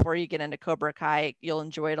 2 before you get into Cobra Kai. You'll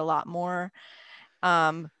enjoy it a lot more.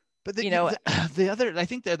 But the other, I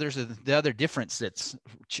think that there's the other difference that's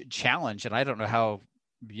challenge, and I don't know how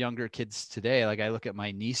younger kids today, like I look at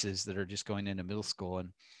my nieces that are just going into middle school,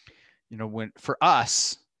 and when for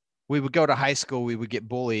us, we would go to high school, we would get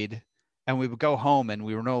bullied, and we would go home, and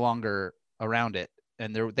we were no longer around it,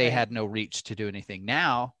 and they had no reach to do anything.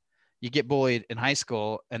 Now you get bullied in high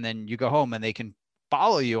school, and then you go home, and they can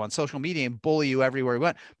follow you on social media and bully you everywhere you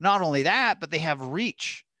went. Not only that, but they have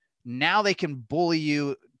reach. Now they can bully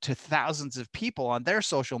you to thousands of people on their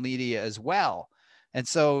social media as well. And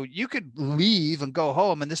so you could leave and go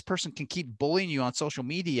home, and this person can keep bullying you on social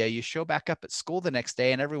media. You show back up at school the next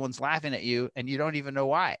day and everyone's laughing at you and you don't even know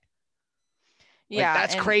why. Yeah. Like,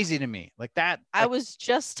 that's crazy to me. Like that. I was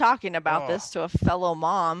just talking about this to a fellow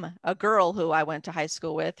mom, a girl who I went to high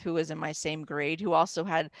school with, who was in my same grade, who also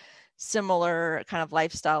had similar kind of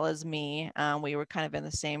lifestyle as me. We were kind of in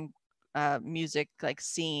the same music like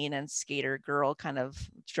scene and skater girl kind of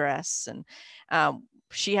dress. And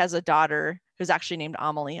she has a daughter who's actually named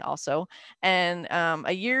Amelie also, and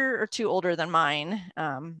a year or two older than mine.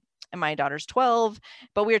 And my daughter's 12,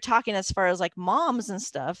 but we were talking as far as like moms and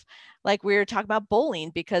stuff. Like we were talking about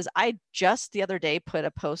bullying because I just the other day put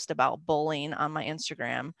a post about bullying on my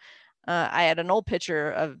Instagram. I had an old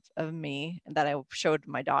picture of me that I showed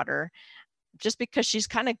my daughter just because she's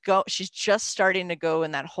just starting to go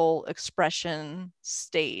in that whole expression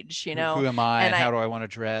stage, Who am I and how do I want to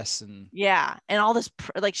dress? And and all this,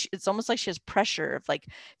 like, it's almost like she has pressure of like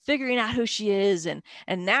figuring out who she is. And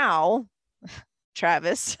now,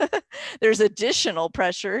 Travis, there's additional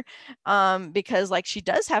pressure because like she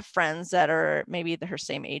does have friends that are maybe her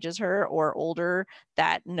same age as her or older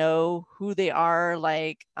that know who they are,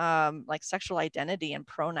 like sexual identity and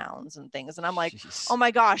pronouns and things. And I'm like, oh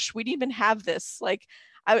my gosh, we didn't even have this. Like,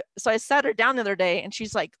 so I sat her down the other day and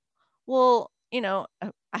she's like, well,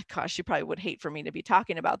 gosh, she probably would hate for me to be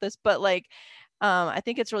talking about this, but like, I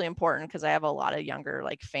think it's really important because I have a lot of younger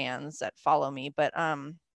like fans that follow me, but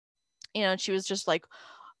she was just like,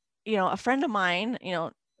 a friend of mine,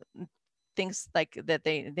 thinks like that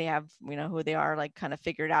they have, who they are, like kind of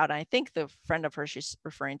figured out. And I think the friend of her she's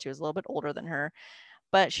referring to is a little bit older than her,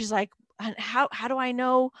 but she's like, how do I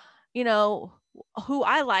know, who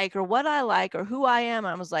I like or what I like or who I am?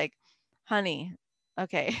 And I was like, honey,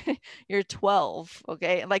 okay, you're 12.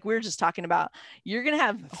 Okay. Like we were just talking about, you're going to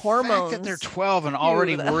have hormones. That they're 12 and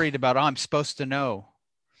already worried about, I'm supposed to know.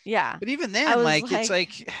 Yeah. But even then, it's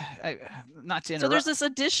like, not to interrupt. So there's this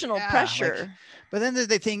additional pressure. But then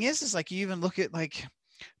the thing is like, you even look at like,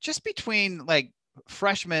 just between like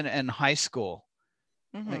freshman and high school,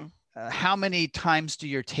 like, how many times do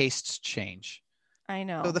your tastes change? I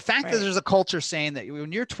know. So the fact that there's a culture saying that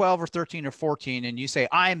when you're 12 or 13 or 14 and you say,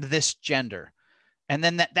 I'm this gender, and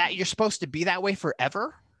then that you're supposed to be that way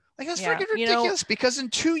forever. Like that's freaking ridiculous because in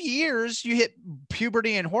 2 years you hit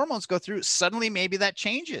puberty and hormones go through. Suddenly maybe that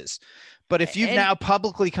changes. But if you've now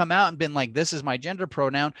publicly come out and been like, this is my gender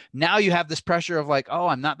pronoun, now you have this pressure of like, oh,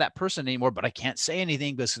 I'm not that person anymore, but I can't say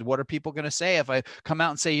anything because what are people going to say if I come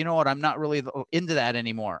out and say, you know what, I'm not really into that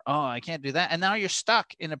anymore. Oh, I can't do that. And now you're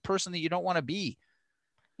stuck in a person that you don't want to be.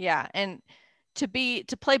 Yeah. And to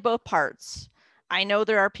play both parts. I know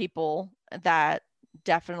there are people that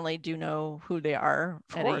definitely do know who they are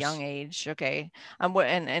at a young age. Okay. And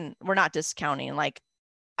we're not discounting like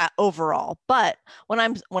overall, but what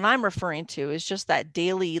I'm referring to is just that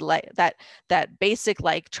daily, like that basic,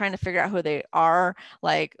 like trying to figure out who they are,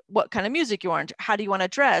 like what kind of music you want, how do you want to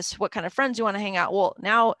dress, what kind of friends you want to hang out. Well,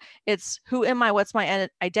 now it's who am I, what's my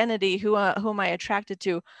identity, who am I attracted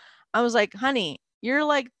to. I was like, honey, you're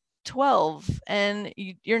like 12 and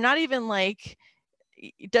you're not even like,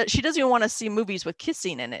 she doesn't even want to see movies with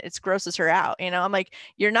kissing in it. It grosses her out. I'm like,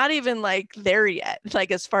 you're not even like there yet, like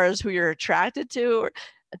as far as who you're attracted to. Or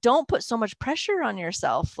don't put so much pressure on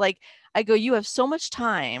yourself. Like I go, you have so much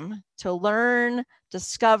time to learn,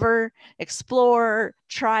 discover, explore,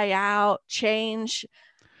 try out, change.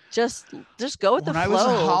 Just go with the flow. When I was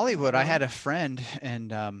in Hollywood, I had a friend,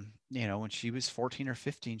 and when she was 14 or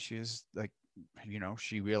 15, she was like,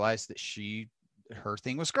 she realized that her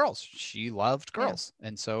thing was girls. She loved girls. Yeah.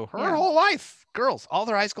 And so her whole life, girls, all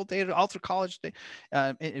their high school days, all through college,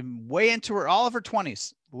 way into all of her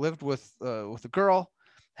 20s, lived with a girl.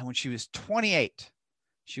 And when she was 28,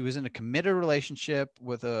 she was in a committed relationship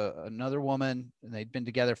with another woman, and they'd been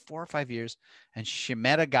together 4 or 5 years. And she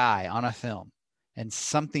met a guy on a film, and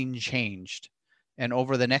something changed. And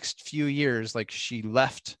over the next few years, like, she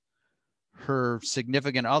left her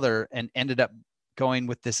significant other and ended up going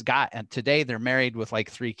with this guy, and today they're married with like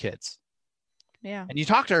 3 kids. Yeah. And you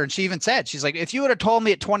talk to her, and she even said, she's like, if you would have told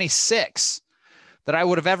me at 26 that I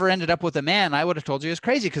would have ever ended up with a man, I would have told you it was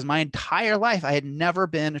crazy, because my entire life I had never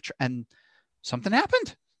been and something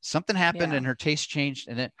happened. And her taste changed.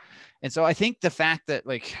 And so I think the fact that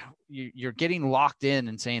like you're getting locked in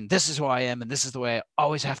and saying, this is who I am and this is the way I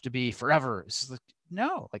always have to be forever, it's like,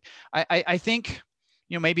 no. Like I think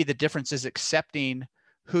maybe the difference is accepting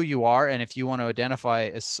who you are, and if you want to identify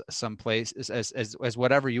as someplace as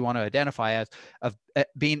whatever you want to identify as, of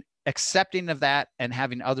being accepting of that and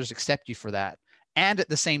having others accept you for that. And at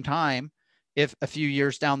the same time, if a few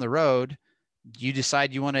years down the road you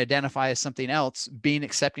decide you want to identify as something else, being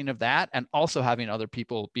accepting of that, and also having other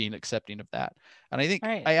people being accepting of that. And I think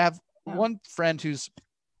I have one friend whose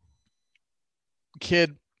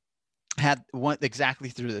kid went exactly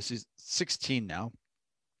through this. He's 16 now,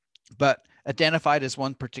 but identified as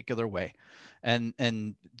one particular way, and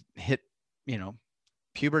hit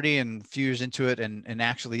puberty and a few years into it, and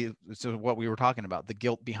actually, so what we were talking about, the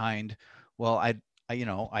guilt behind, well, I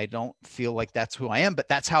don't feel like that's who I am, but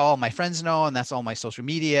that's how all my friends know, and that's all my social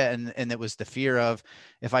media, and it was the fear of,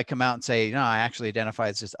 if I come out and say, no, I actually identify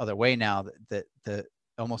as this other way now, that the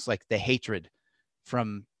almost like the hatred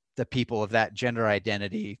from the people of that gender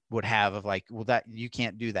identity would have, of like, well, that you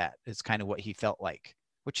can't do that. It's kind of what he felt like,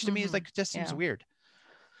 which to me is like, just seems weird.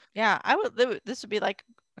 Yeah, this would be like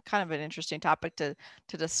kind of an interesting topic to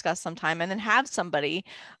discuss sometime, and then have somebody,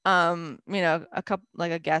 a couple,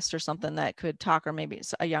 like a guest or something, that could talk, or maybe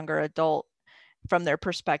a younger adult from their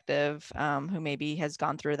perspective, who maybe has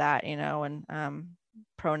gone through that, and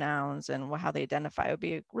pronouns and how they identify. It would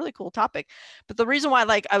be a really cool topic. But the reason why,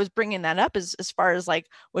 like, I was bringing that up is as far as like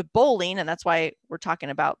with bowling, and that's why we're talking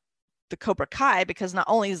about the Cobra Kai, because not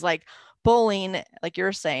only is like bowling, like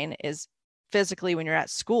you're saying, is physically when you're at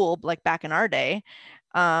school, like back in our day,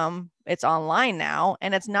 it's online now,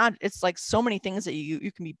 and it's like so many things that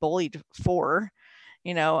you can be bullied for,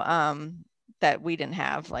 that we didn't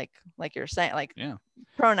have, like you're saying, like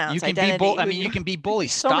pronouns, you can identity. you can be bully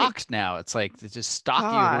stalked now. It's like they just stalk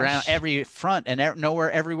you around every front, and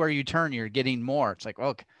everywhere you turn, you're getting more. It's like,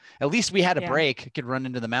 well, at least we had a break. I could run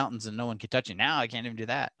into the mountains and no one could touch you. Now I can't even do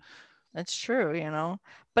that. That's true,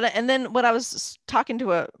 But and then what I was talking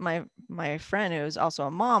to my friend who's also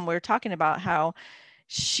a mom, we were talking about how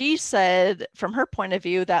she said from her point of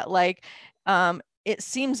view that like it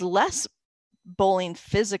seems less bullying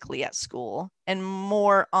physically at school and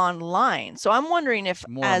more online. So I'm wondering if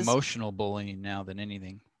more emotional bullying now than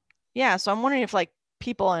anything. Yeah, so I'm wondering if like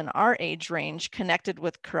people in our age range connected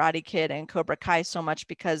with Karate Kid and Cobra Kai so much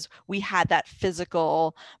because we had that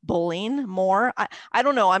physical bullying more. I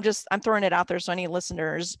don't know. I'm throwing it out there. So any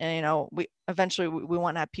listeners, and we eventually we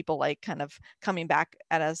want to have people like kind of coming back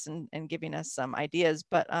at us and giving us some ideas.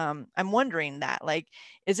 But I'm wondering that, like,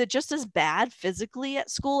 is it just as bad physically at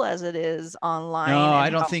school as it is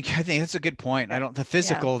online? No, I think that's a good point. The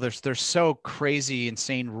physical, there's so crazy,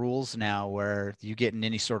 insane rules now where you get in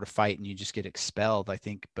any sort of fight and you just get expelled, I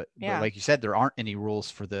think. But like you said, there aren't any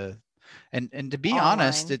rules for and to be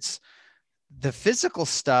honest, it's the physical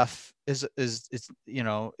stuff is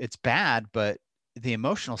it's bad, but the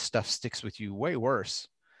emotional stuff sticks with you way worse.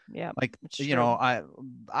 Yeah. Like,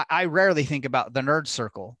 I rarely think about the nerd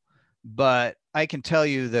circle, But I can tell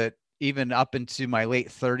you that even up into my late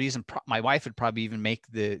 30s, and my wife would probably even make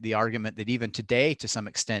the argument that even today, to some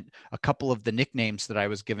extent, a couple of the nicknames that I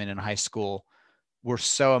was given in high school were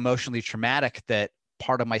so emotionally traumatic that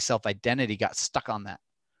part of my self-identity got stuck on that.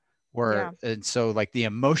 And so like the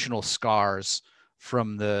emotional scars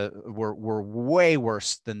from were way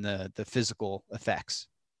worse than the physical effects.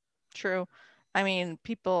 True. I mean,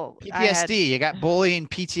 PTSD, you got bullying.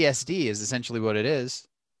 PTSD is essentially what it is.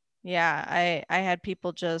 Yeah, I had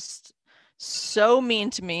people just so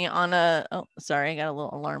mean to me on oh, sorry, I got a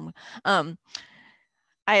little alarm. I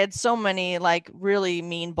had so many like really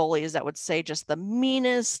mean bullies that would say just the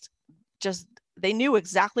meanest, just they knew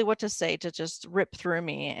exactly what to say to just rip through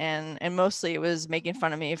me, and mostly it was making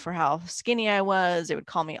fun of me for how skinny I was. They would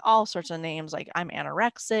call me all sorts of names like I'm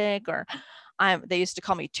anorexic, or they used to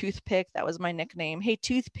call me Toothpick. That was my nickname. Hey,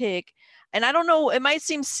 Toothpick. And I don't know, it might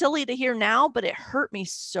seem silly to hear now, but it hurt me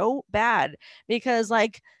so bad because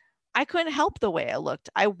like I couldn't help the way I looked.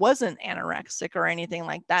 I wasn't anorexic or anything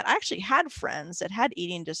like that. I actually had friends that had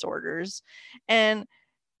eating disorders. And,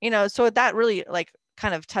 so that really like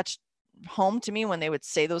kind of touched home to me when they would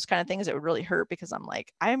say those kind of things. It would really hurt because I'm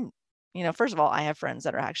like, first of all, I have friends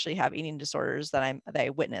that actually have eating disorders that I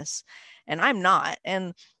witness, and I'm not.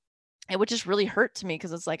 And it would just really hurt to me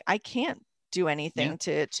because it's like, I can't do anything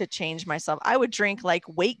to change myself. I would drink like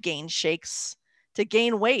weight gain shakes to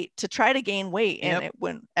gain weight, to try to gain weight, and it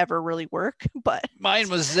wouldn't ever really work. But mine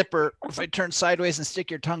was zipper. If I turn sideways and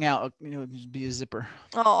stick your tongue out, it'd be a zipper.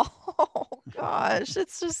 Oh gosh,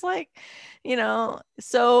 it's just like,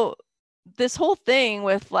 so this whole thing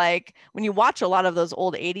with like when you watch a lot of those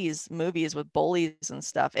old 80s movies with bullies and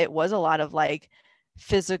stuff, it was a lot of like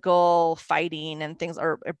physical fighting and things,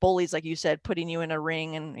 or bullies, like you said, putting you in a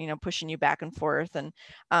ring and pushing you back and forth. And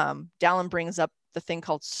Dallin brings up the thing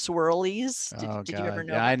called swirlies. Did you ever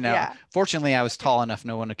know? Yeah, I know. Yeah. Fortunately, I was tall enough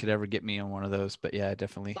no one could ever get me on one of those. But yeah,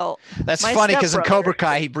 definitely. Well, that's funny because in Cobra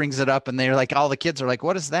Kai he brings it up, and they're like, all the kids are like,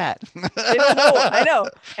 "What is that?" They don't know. I know,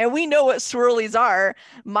 and we know what swirlies are.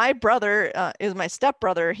 My brother is my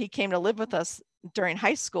stepbrother. He came to live with us during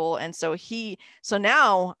high school, and so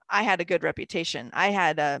now I had a good reputation. I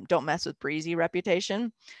had a don't mess with breezy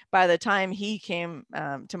reputation. By the time he came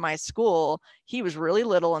to my school, he was really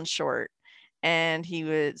little and short, and he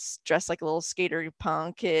was dressed like a little skater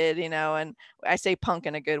punk kid, and I say punk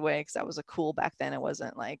in a good way because that was a cool back then. It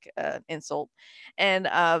wasn't like an insult. And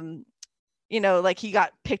like he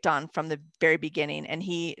got picked on from the very beginning, and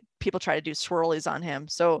people try to do swirlies on him.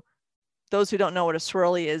 So those who don't know what a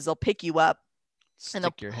swirly is, they'll pick you up and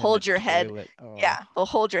they'll hold your head. Oh. Yeah, they'll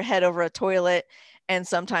hold your head over a toilet and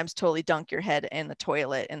sometimes totally dunk your head in the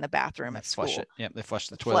toilet in the bathroom at school. Flush it. Yep, they flush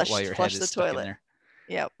the toilet while your head is stuck in there.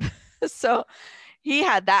 Yep. So he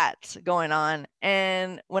had that going on.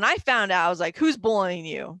 And when I found out, I was like, who's bullying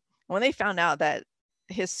you? When they found out that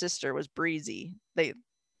his sister was breezy,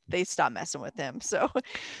 they stopped messing with him. So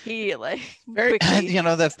he like very quickly,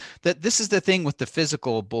 this is the thing with the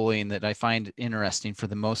physical bullying that I find interesting for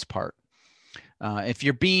the most part. If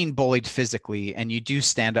you're being bullied physically and you do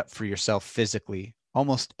stand up for yourself physically,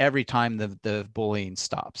 almost every time the bullying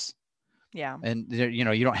stops. Yeah. And you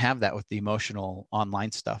don't have that with the emotional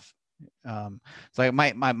online stuff. It's like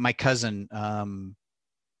my cousin,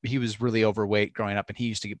 he was really overweight growing up, and he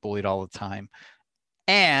used to get bullied all the time.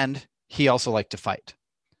 And he also liked to fight.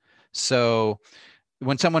 So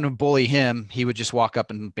when someone would bully him, he would just walk up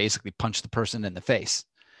and basically punch the person in the face.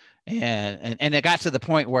 And it got to the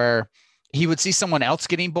point where he would see someone else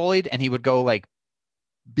getting bullied and he would go like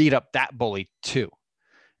beat up that bully too.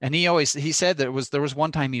 And he said there was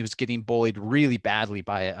one time he was getting bullied really badly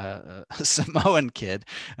by a Samoan kid.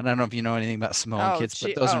 And I don't know if you know anything about Samoan kids,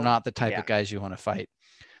 but those are not the type of guys you want to fight.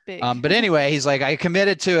 But anyway, he's like, I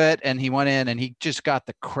committed to it, and he went in and he just got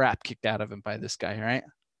the crap kicked out of him by this guy, right?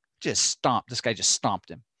 This guy just stomped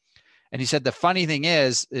him. And he said the funny thing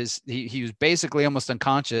is he was basically almost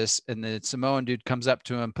unconscious, and the Samoan dude comes up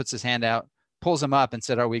to him, puts his hand out, pulls him up and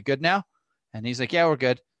said, "Are we good now?" And he's like, "Yeah, we're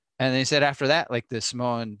good." And then he said after that, like the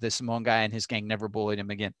Samoan guy and his gang never bullied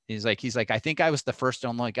him again. He's like, I think I was the first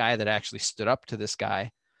and only guy that actually stood up to this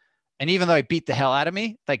guy. And even though he beat the hell out of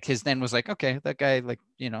me, like his then was like, okay, that guy, like,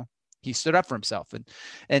 he stood up for himself.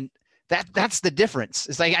 And that's the difference.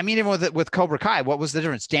 It's like, I mean, even with Cobra Kai, what was the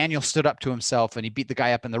difference? Daniel stood up to himself and he beat the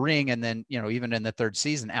guy up in the ring. And then, even in the third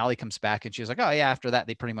season, Allie comes back and she's like, oh yeah, after that,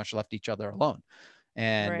 they pretty much left each other alone.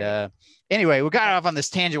 And anyway, we got off on this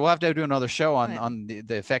tangent. We'll have to do another show on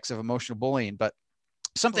the effects of emotional bullying. But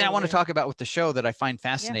something I want to talk about with the show that I find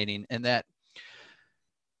fascinating, and that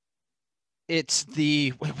I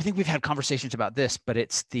think we've had conversations about this, but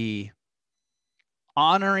it's the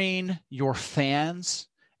honoring your fans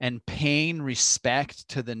and paying respect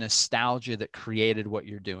to the nostalgia that created what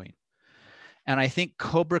you're doing. And I think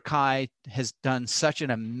Cobra Kai has done such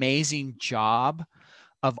an amazing job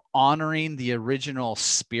of honoring the original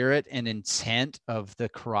spirit and intent of the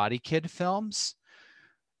Karate Kid films,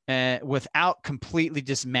 without completely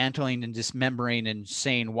dismantling and dismembering and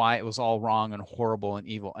saying why it was all wrong and horrible and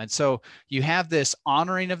evil. And so you have this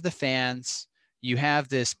honoring of the fans, you have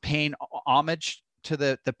this paying homage to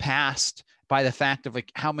the past by the fact of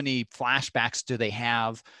like how many flashbacks do they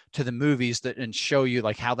have to the movies that and show you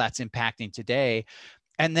like how that's impacting today.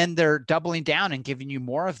 And then they're doubling down and giving you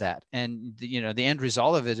more of that. And you know, the end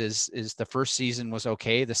result of it is the first season was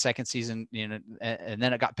okay. The second season, you know, and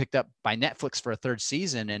then it got picked up by Netflix for a third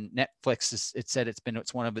season. And Netflix it said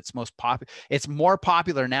it's one of its most popular. It's more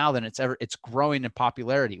popular now than it's growing in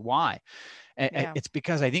popularity. Why? Yeah. It's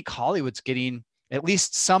because I think Hollywood's getting, at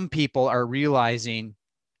least some people are realizing,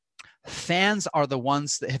 fans are the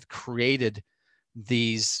ones that have created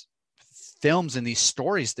these films and these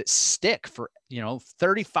stories that stick for, you know,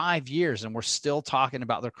 35 years, and we're still talking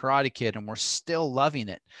about the Karate Kid and we're still loving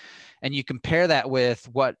it. And you compare that with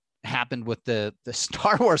what happened with the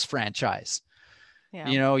Star Wars franchise. Yeah.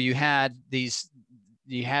 You know, you had Luke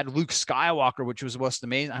Skywalker, which was most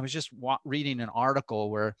amazing. I was just reading an article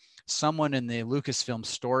where someone in the Lucasfilm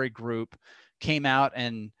story group came out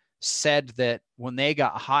and said that when they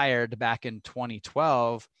got hired back in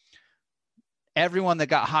 2012, everyone that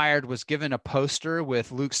got hired was given a poster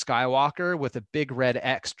with Luke Skywalker with a big red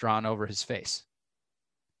X drawn over his face.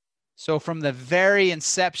 So from the very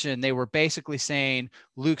inception, they were basically saying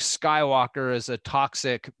Luke Skywalker is a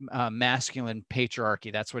toxic masculine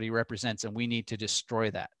patriarchy. That's what he represents, and we need to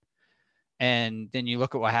destroy that. And then you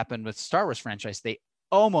look at what happened with Star Wars franchise. They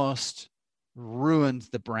almost ruined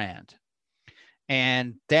the brand.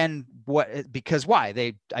 And then because why?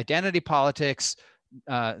 They identity politics,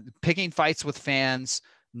 picking fights with fans,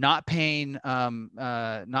 not paying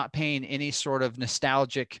any sort of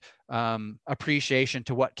nostalgic appreciation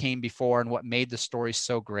to what came before and what made the story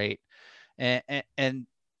so great. And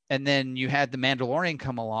then you had The Mandalorian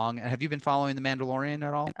come along. Have you been following The Mandalorian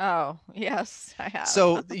at all? Oh, yes, I have.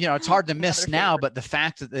 So, you know, it's hard to miss now, but the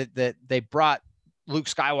fact that they brought Luke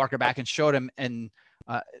Skywalker back and showed him, and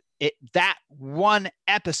that one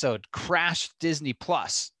episode crashed Disney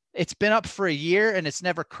Plus. It's been up for a year and it's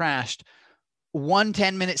never crashed. One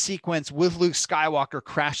 10-minute sequence with Luke Skywalker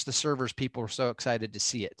crashed the servers. People were so excited to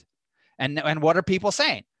see it. And what are people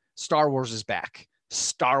saying? Star Wars is back.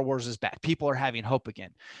 Star Wars is back. People are having hope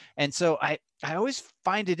again. And so I always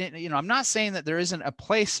find it, you know, I'm not saying that there isn't a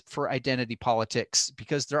place for identity politics,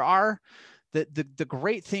 because there are. The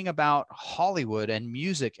great thing about Hollywood and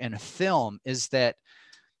music and film is that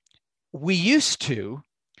we used to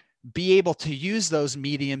be able to use those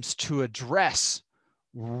mediums to address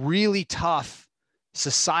really tough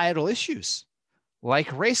societal issues like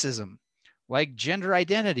racism, like gender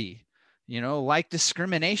identity, you know, like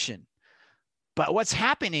discrimination. But what's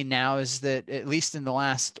happening now is that, at least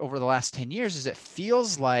over the last 10 years, is it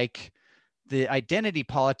feels like the identity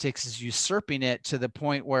politics is usurping it to the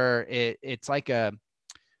point where it's like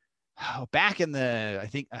back in the, I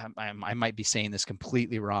think I might be saying this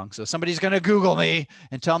completely wrong. So somebody's going to Google me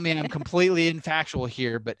and tell me I'm completely infactual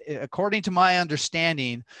here. But according to my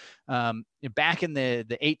understanding, back in the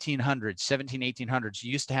 1800s, 1800s,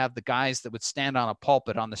 you used to have the guys that would stand on a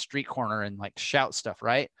pulpit on the street corner and like shout stuff,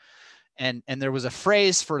 right? And there was a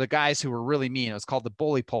phrase for the guys who were really mean. It was called the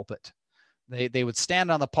bully pulpit. They would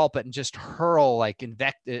stand on the pulpit and just hurl like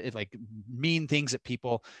mean things at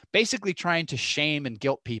people, basically trying to shame and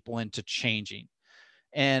guilt people into changing.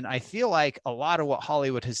 And I feel like a lot of what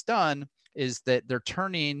Hollywood has done is that they're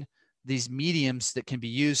turning these mediums that can be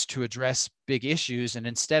used to address big issues, and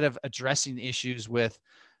instead of addressing issues with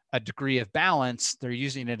a degree of balance, they're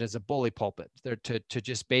using it as a bully pulpit. They're to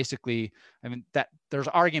just basically, I mean, that there's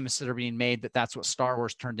arguments that are being made that that's what Star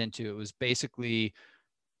Wars turned into. It was basically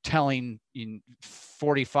telling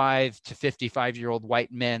 45 to 55-year-old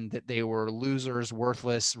white men that they were losers,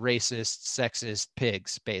 worthless, racist, sexist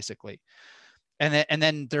pigs, basically. And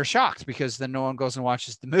then they're shocked because then no one goes and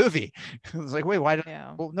watches the movie. It's like, wait, why?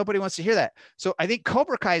 Well, nobody wants to hear that. So I think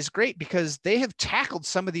Cobra Kai is great because they have tackled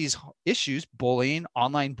some of these issues: bullying,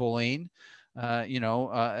 online bullying,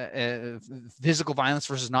 physical violence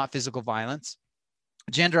versus not physical violence,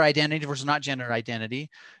 gender identity versus not gender identity,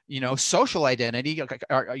 you know, social identity.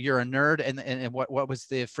 You're a nerd. And what was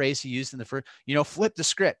the phrase he used in the first, you know, flip the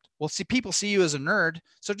script. Well, see, people see you as a nerd.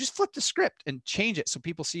 So just flip the script and change it so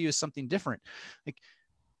people see you as something different. Like,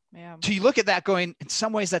 Yeah. So you look at that going, in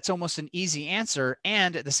some ways, that's almost an easy answer.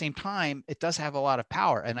 And at the same time, it does have a lot of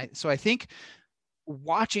power. And so I think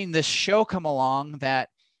watching this show come along that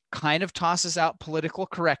kind of tosses out political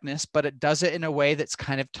correctness, but it does it in a way that's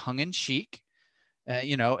kind of tongue in cheek.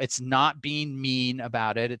 It's not being mean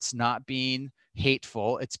about it. It's not being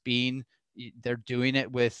hateful. They're doing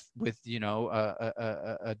it with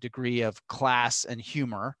a degree of class and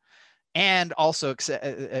humor, and also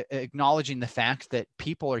acknowledging the fact that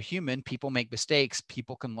people are human, people make mistakes,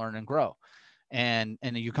 people can learn and grow. And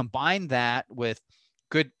you combine that with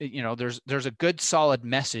good, there's a good solid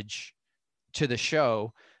message to the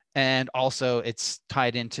show, and also it's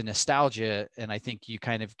tied into nostalgia, and I think you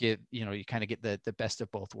kind of get the best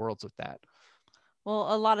of both worlds with that.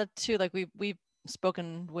 Well, a lot of too, like we've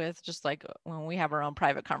spoken with, just like when we have our own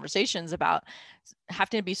private conversations about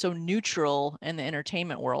having to be so neutral in the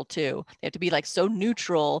entertainment world too. They have to be like so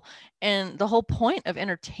neutral, and the whole point of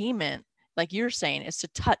entertainment, like you're saying, is to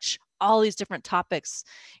touch all these different topics,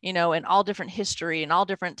 and all different history and all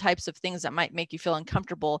different types of things that might make you feel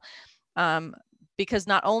uncomfortable. Because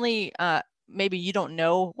not only maybe you don't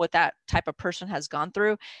know what that type of person has gone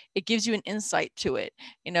through, it gives you an insight to it,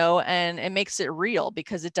 and it makes it real,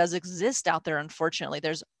 because it does exist out there. Unfortunately,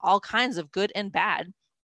 there's all kinds of good and bad.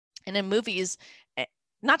 And in movies,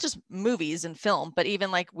 not just movies and film, but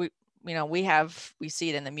even like we see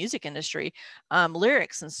it in the music industry,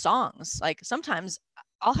 lyrics and songs. Like sometimes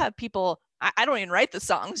I'll have people, I don't even write the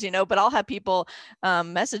songs, but I'll have people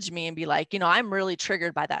message me and be like, I'm really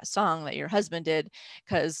triggered by that song that your husband did,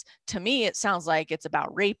 because to me, it sounds like it's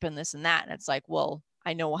about rape and this and that. And it's like, well,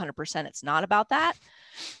 I know 100% it's not about that.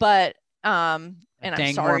 But, and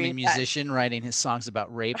I'm sorry. Mormon musician writing his songs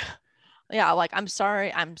about rape. Yeah, like, I'm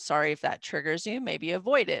sorry if that triggers you, maybe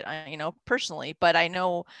avoid it, personally. But I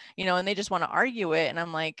know, and they just want to argue it. And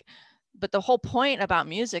I'm like, but the whole point about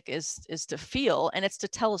music is to feel, and it's to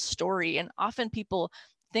tell a story. And often people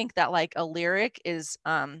think that like a lyric is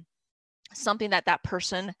something that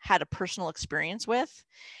person had a personal experience with,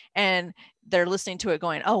 and they're listening to it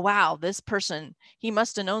going, oh wow, this person, he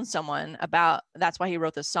must have known someone about, that's why he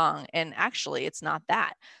wrote this song. And actually it's not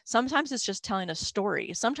that. Sometimes it's just telling a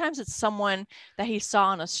story. Sometimes it's someone that he saw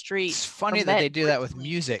on a street. It's funny that they do that with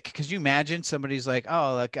music, because you imagine somebody's like,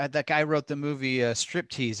 oh, that guy wrote the movie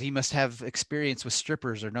Striptease, he must have experience with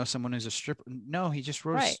strippers or know someone who's a stripper. No, he just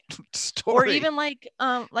wrote a story. Or even like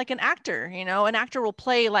an actor, an actor will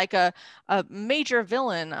play like a major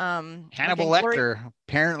villain, Hannibal Lecter,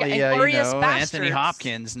 apparently, Anthony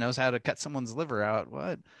Hopkins knows how to cut someone's liver out.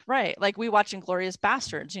 What? Right. Like we watch Inglourious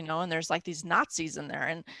Bastards, and there's like these Nazis in there,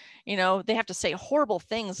 and, they have to say horrible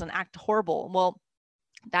things and act horrible. Well,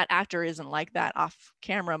 that actor isn't like that off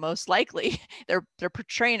camera, most likely. They're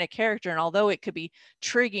portraying a character, and although it could be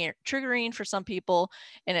triggering for some people,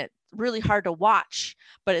 and it's really hard to watch,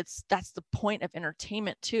 but that's the point of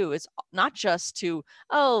entertainment too. It's not just to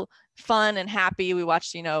fun and happy. We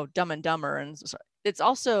watched Dumb and Dumber, and it's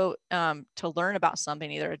also to learn about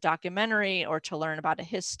something, either a documentary or to learn about a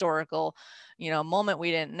historical moment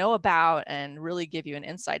we didn't know about, and really give you an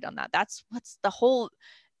insight on that. That's what's the whole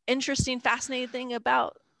interesting, fascinating thing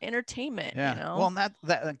about entertainment. Well,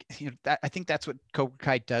 that I think that's what Cobra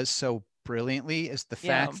Kai does so brilliantly, is the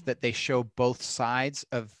fact that they show both sides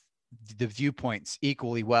of the viewpoints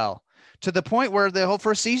equally well, to the point where the whole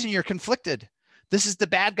first season you're conflicted. This is the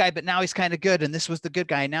bad guy, but now he's kind of good, and this was the good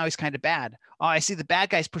guy, and now he's kind of bad. Oh, I see the bad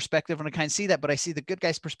guy's perspective, and I kind of see that, but I see the good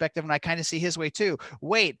guy's perspective, and I kind of see his way too.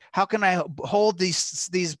 Wait, how can I hold these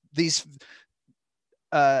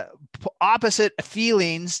opposite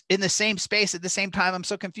feelings in the same space at the same time? I'm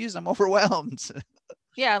so confused. I'm overwhelmed.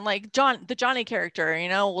 Yeah, and like the Johnny character,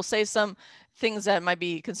 will say some things that might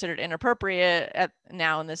be considered inappropriate at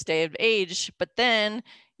now in this day of age, but then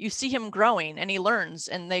you see him growing and he learns,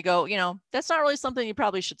 and they go, that's not really something you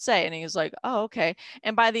probably should say. And he's like, oh, okay.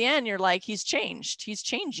 And by the end, you're like, he's changed. He's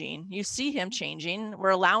changing. You see him changing. We're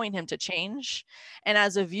allowing him to change. And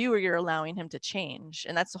as a viewer, you're allowing him to change.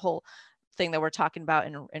 And that's the whole thing that we're talking about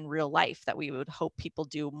in real life, that we would hope people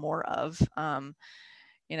do more of. As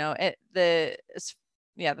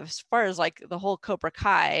far as like the whole Cobra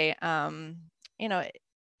Kai,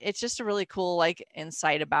 it's just a really cool like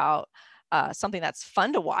insight about something that's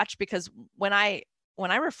fun to watch, because when I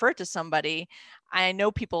refer to somebody, I know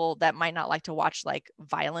people that might not like to watch like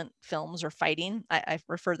violent films or fighting. I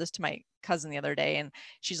referred this to my cousin the other day, and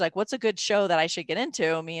she's like, what's a good show that I should get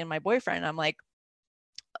into, me and my boyfriend? I'm like,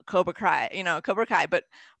 Cobra Kai. But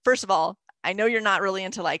first of all, I know you're not really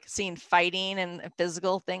into like seeing fighting and a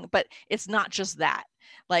physical thing, but it's not just that.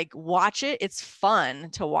 Like, watch it. It's fun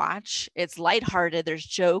to watch. It's lighthearted. There's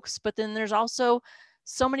jokes, but then there's also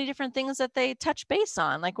so many different things that they touch base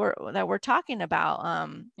on, like we're talking about,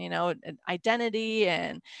 identity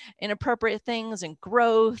and inappropriate things and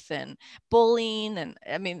growth and bullying. And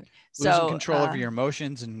I mean, losing control over your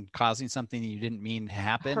emotions and causing something you didn't mean to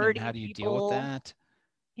happen. And how do you deal with that?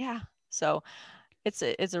 Yeah. So it's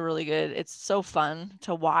a really good, it's so fun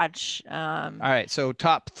to watch. All right. So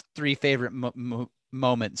top 3 favorite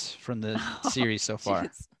moments from the series so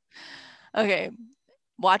far. Okay.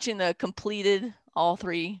 Watching the completed all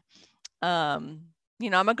 3. I'm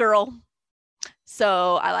a girl,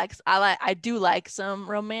 so I do like some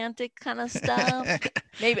romantic kind of stuff.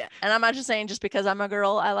 Maybe, and I'm not just saying just because I'm a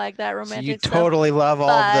girl, I like that romantic stuff. So you totally love all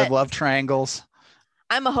of the love triangles.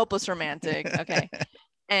 I'm a hopeless romantic. Okay.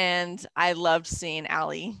 And I loved seeing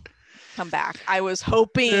Allie come back. I was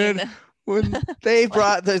hoping. Dude, when they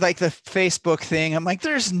brought the Facebook thing, I'm like,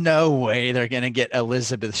 there's no way they're going to get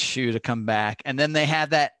Elizabeth Shue to come back. And then they had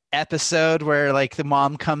that episode where like the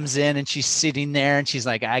mom comes in and she's sitting there and she's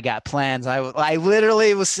like, I got plans. I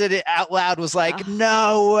literally was sitting out loud, was like,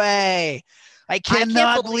 no way. I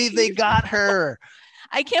cannot believe they got her.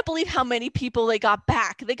 I can't believe how many people they got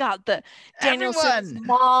back. They got the Danielson's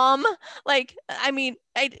mom. Like, I mean,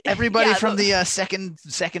 everybody from the second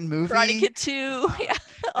movie. Karate Kid 2. Yeah.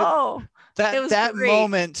 Oh, that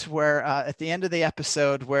moment where at the end of the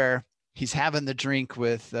episode where he's having the drink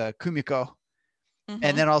with Kumiko.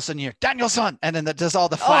 And then all of a sudden you're Danielson, and then that does all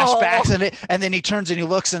the flashbacks and then he turns and he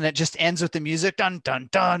looks and it just ends with the music, dun dun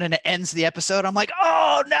dun, and it ends the episode. I'm like,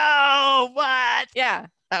 oh no, what? Yeah.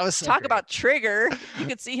 That was talk about trigger. You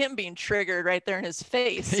could see him being triggered right there in his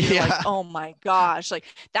face. You're like, oh my gosh, like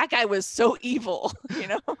that guy was so evil.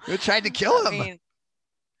 They tried to kill him. I mean,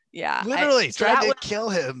 yeah, literally tried to kill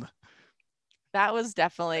him. That was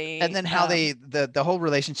definitely. And then how the whole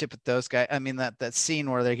relationship with those guys. I mean, that scene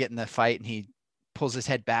where they're getting the fight and he pulls his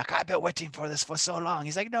head back. I've been waiting for this for so long.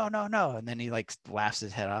 He's like, no, and then he like laughs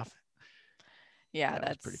his head off. Yeah,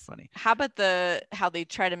 that's pretty funny. How about how they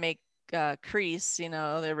try to make Kreese,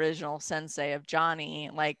 the original sensei of Johnny,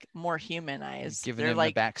 like more humanized, giving him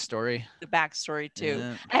like the backstory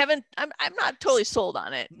too. Yeah. I'm not totally sold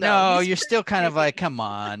on it. No, you're still kind of like, come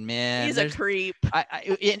on, man. He's a creep.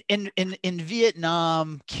 In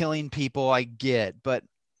Vietnam, killing people I get, but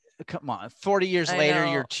come on, 40 years later,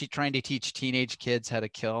 you're trying to teach teenage kids how to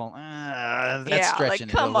kill. That's stretching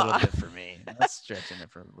it a little bit for me. That's stretching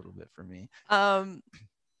it for a little bit for me.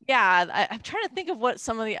 Yeah, I'm trying to think of what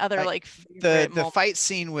some of the other the fight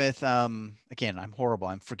scene with again, I'm horrible.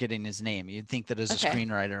 I'm forgetting his name. You'd think that as a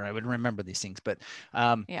screenwriter I would remember these things, but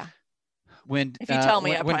when if you tell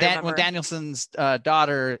me, when Danielson's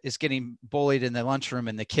daughter is getting bullied in the lunchroom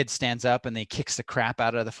and the kid stands up and they kicks the crap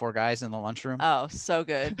out of the 4 guys in the lunchroom. Oh, so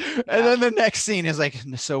good. And then the next scene is like,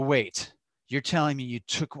 so wait, you're telling me you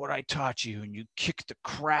took what I taught you and you kicked the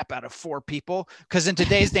crap out of 4 people? Because in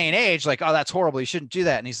today's day and age, like, oh, that's horrible. You shouldn't do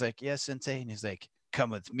that. And he's like, yes, sensei. And he's like, come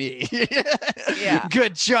with me. Yeah.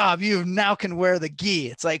 Good job. You now can wear the gi.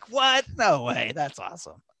 It's like, what? No way. That's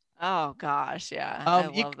awesome. Oh gosh. Yeah.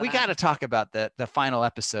 We got to talk about the final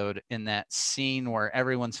episode in that scene where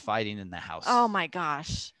everyone's fighting in the house. Oh my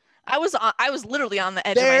gosh. I was literally on the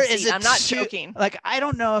edge of my seat. I'm not joking. Like, I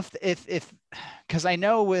don't know if because I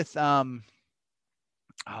know with there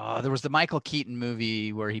was the Michael Keaton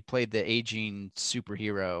movie where he played the aging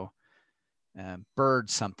superhero,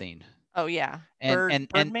 Bird something. Oh yeah,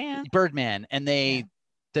 Birdman, and the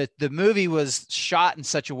movie was shot in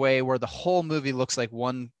such a way where the whole movie looks like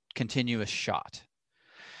one continuous shot.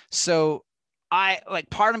 So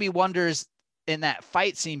part of me wonders in that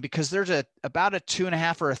fight scene, because there's about a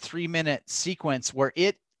 2.5 or a 3 minute sequence where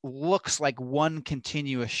it looks like one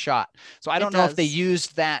continuous shot. So I don't know if they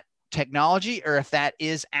used that technology or if that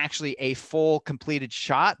is actually a full completed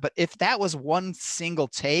shot, but if that was one single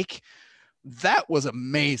take, that was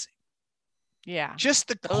amazing. Yeah, just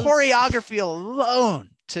the choreography alone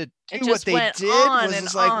to do what they did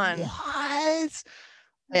was like, what?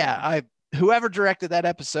 Yeah, whoever directed that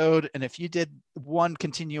episode, and if you did one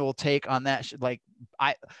continual take on that,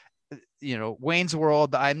 Wayne's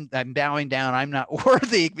World, I'm bowing down. I'm not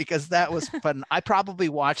worthy, because that was fun. I probably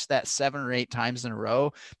watched that 7 or 8 times in a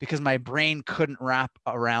row because my brain couldn't wrap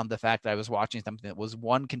around the fact that I was watching something that was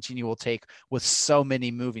one continual take with so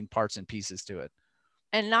many moving parts and pieces to it.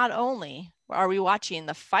 And not only are we watching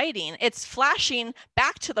the fighting? It's flashing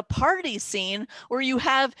back to the party scene where you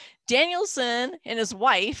have Danielson and his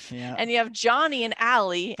wife, and you have Johnny and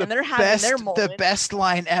Allie, and they're having their moment. The best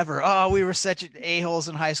line ever. Oh, we were such a-holes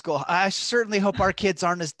in high school. I certainly hope our kids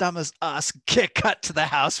aren't as dumb as us. Get cut to the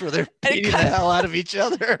house where they're beating the hell out of each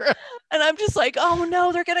other. And I'm just like, oh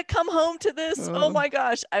no, they're going to come home to this. Oh my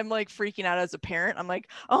gosh. I'm like freaking out as a parent. I'm like,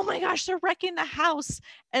 oh my gosh, they're wrecking the house.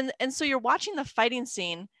 And so you're watching the fighting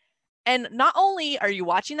scene. And not only are you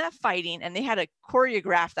watching that fighting, and they had to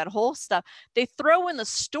choreograph that whole stuff, they throw in the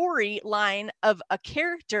storyline of a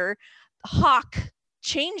character, Hawk,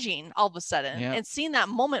 changing all of a sudden, and seeing that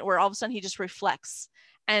moment where all of a sudden he just reflects,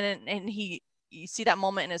 and you see that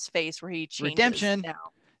moment in his face where he changes. Redemption. Now.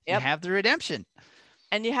 You have the redemption.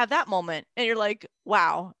 And you have that moment, and you're like,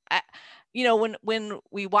 wow. When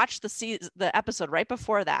we watched the episode right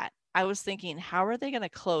before that, I was thinking, how are they going to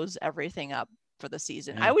close everything up for the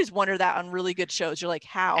season? I always wonder that on really good shows. You're like,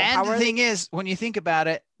 how? And the thing is, when you think about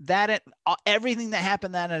it, everything that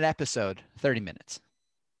happened in an episode, 30 minutes.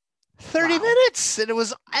 30 minutes. And it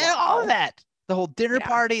was all of that. The whole dinner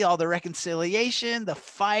party, all the reconciliation, the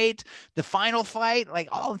fight, the final fight, like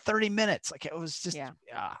all in 30 minutes. Like it was just,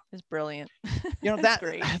 it's brilliant. That's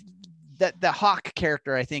great. That the Hawk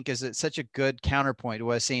character, I think, is such a good counterpoint to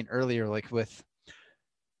what I was saying earlier, like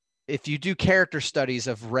if you do character studies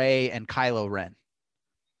of Rey and Kylo Ren,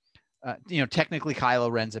 technically Kylo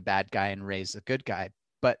Ren's a bad guy and Rey's a good guy.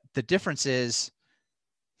 But the difference is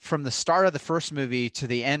from the start of the first movie to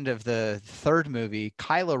the end of the third movie,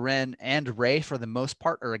 Kylo Ren and Rey, for the most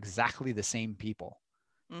part, are exactly the same people.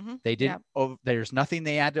 Mm-hmm. They didn't, there's nothing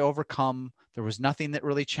they had to overcome. There was nothing that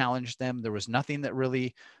really challenged them. There was nothing that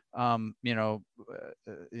really, there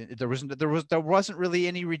wasn't really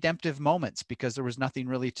any redemptive moments because there was nothing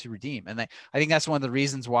really to redeem. And I think that's one of the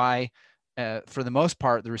reasons why, for the most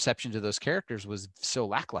part, the reception to those characters was so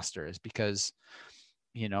lackluster, is because,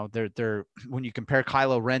 they're when you compare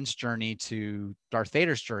Kylo Ren's journey to Darth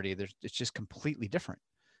Vader's journey, it's just completely different.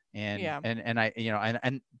 And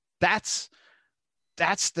that's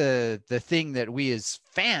the thing that we as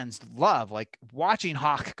fans love, like watching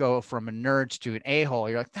Hawk go from a nerd to an a-hole.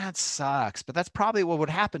 You're like, that sucks, but that's probably what would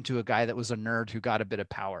happen to a guy that was a nerd who got a bit of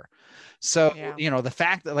power. So, the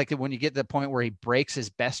fact that, like, when you get to the point where he breaks his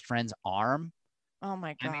best friend's arm, oh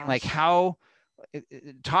my gosh. I mean, like, how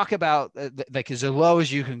talk about like as low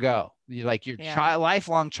as you can go. You like your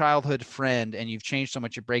lifelong childhood friend, and you've changed so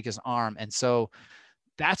much you break his arm. And so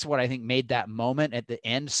that's what I think made that moment at the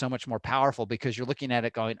end so much more powerful, because you're looking at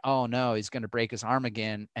it going, oh no, he's going to break his arm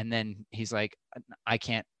again. And then he's like, I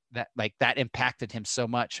can't, that impacted him so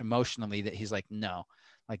much emotionally that he's like, no,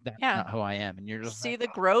 like that's not who I am. And you're just see the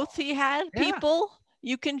growth he had. People,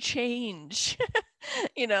 you can change.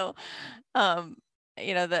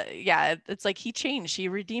 It's like he changed, he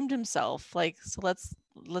redeemed himself. Like, so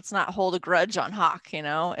let's not hold a grudge on Hawk,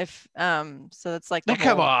 if so it's like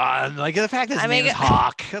come on, like the fact that his name is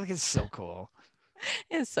Hawk, I think it's so cool.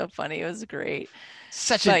 It's so funny. It was great.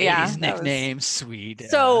 Such an 80s nickname. Sweet.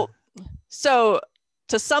 So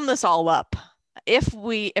to sum this all up, if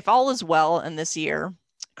all is well in this year,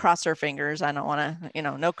 cross our fingers, I don't want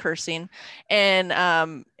to, no cursing,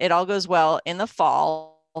 and it all goes well in the fall,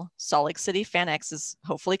 Salt Lake City Fan X is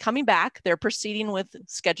hopefully coming back. They're proceeding with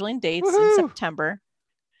scheduling dates in September.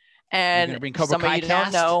 And bring Cobra Kai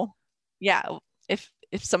cast? Don't know, if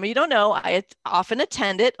some of you don't know, I often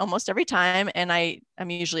attend it almost every time, and I'm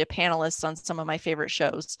usually a panelist on some of my favorite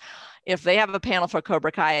shows. If they have a panel for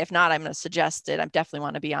Cobra Kai, if not, I'm going to suggest it. I definitely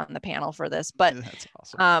want to be on the panel for this. But that's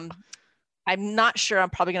awesome. I'm not sure. I'm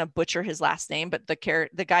probably going to butcher his last name, but the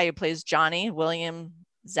guy who plays Johnny, William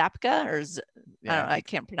Zapka, I don't know, I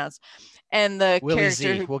can't pronounce. And the Willie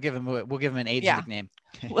character Z. We'll give him an age nickname.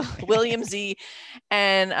 William Z.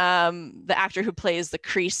 And the actor who plays the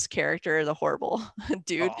Kreese character, the horrible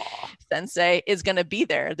dude, Sensei, is going to be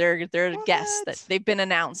there. They're guests that they've been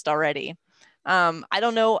announced already. I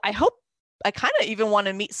don't know. I kind of even want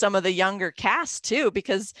to meet some of the younger cast too,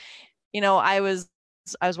 because I was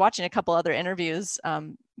watching a couple other interviews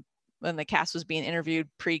when the cast was being interviewed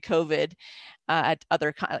pre-COVID at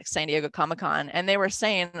other like San Diego Comic-Con, and they were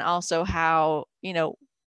saying also how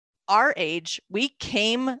our age, we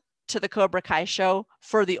came to the Cobra Kai show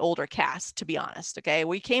for the older cast, to be honest. Okay,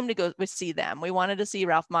 we came to go see them. We wanted to see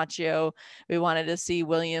Ralph Macchio, we wanted to see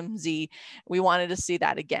William Z, we wanted to see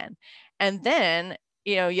that again. And then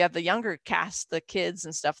you have the younger cast, the kids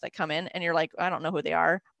and stuff that come in, and you're like, I don't know who they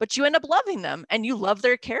are, but you end up loving them and you love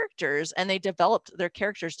their characters, and their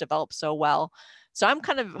characters develop so well. So I'm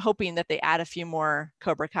kind of hoping that they add a few more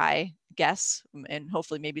Cobra Kai guests, and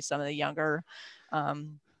hopefully maybe some of the younger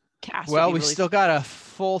cast. would Well, be we really still got a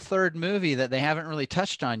full third movie that they haven't really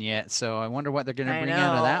touched on yet. So I wonder what they're going to I bring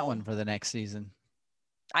out of that know. one for the next season.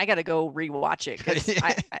 I got to go rewatch it because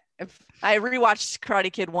I rewatched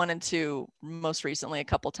Karate Kid 1 and 2 most recently a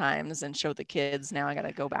couple times and showed the kids. Now I got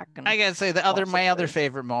to go back and I gotta say my other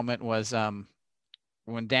favorite moment was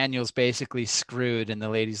when Daniel's basically screwed and the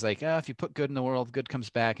lady's like, oh, if you put good in the world, good comes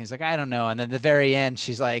back. And he's like, I don't know. And then at the very end,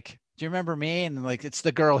 she's like, do you remember me? And like, it's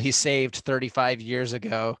the girl he saved 35 years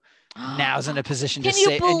ago. Now's in a position to Can you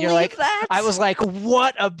save. And you're like, believe that? I was like,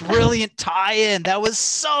 what a brilliant tie-in. That was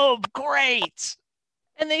so great.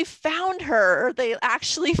 And they found her. They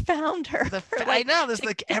actually found her. I know. There's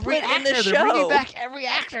like every put in the actor. They're bringing show. back every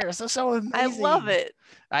actor. So amazing. I love it.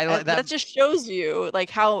 I like That just shows you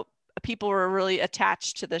like how people were really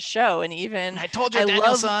attached to the show. And even I told you,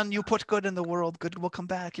 Daniel-san, you put good in the world, good will come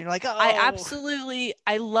back. You're like, oh.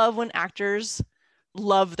 I love when actors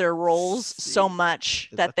love their roles so much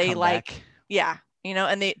that they like, yeah, you know,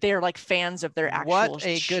 and they're like fans of their actual. What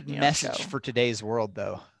a good message show. for today's world,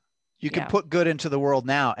 though. You can Yeah. put good into the world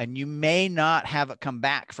now, and you may not have it come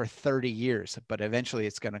back for 30 years, but eventually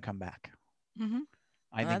it's going to come back. Mm-hmm.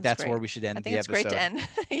 I think that's where we should end the episode. I think it's great to end.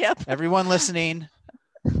 Yep. Everyone listening,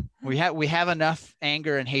 we have enough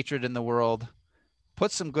anger and hatred in the world.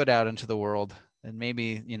 Put some good out into the world, and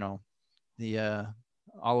maybe, you know,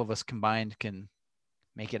 all of us combined can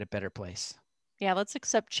make it a better place. Yeah, let's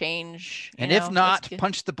accept change. And if not,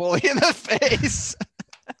 punch the bully in the face.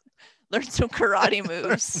 Learn some karate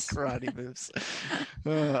moves.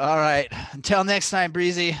 All right. Until next time,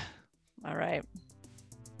 Breezy.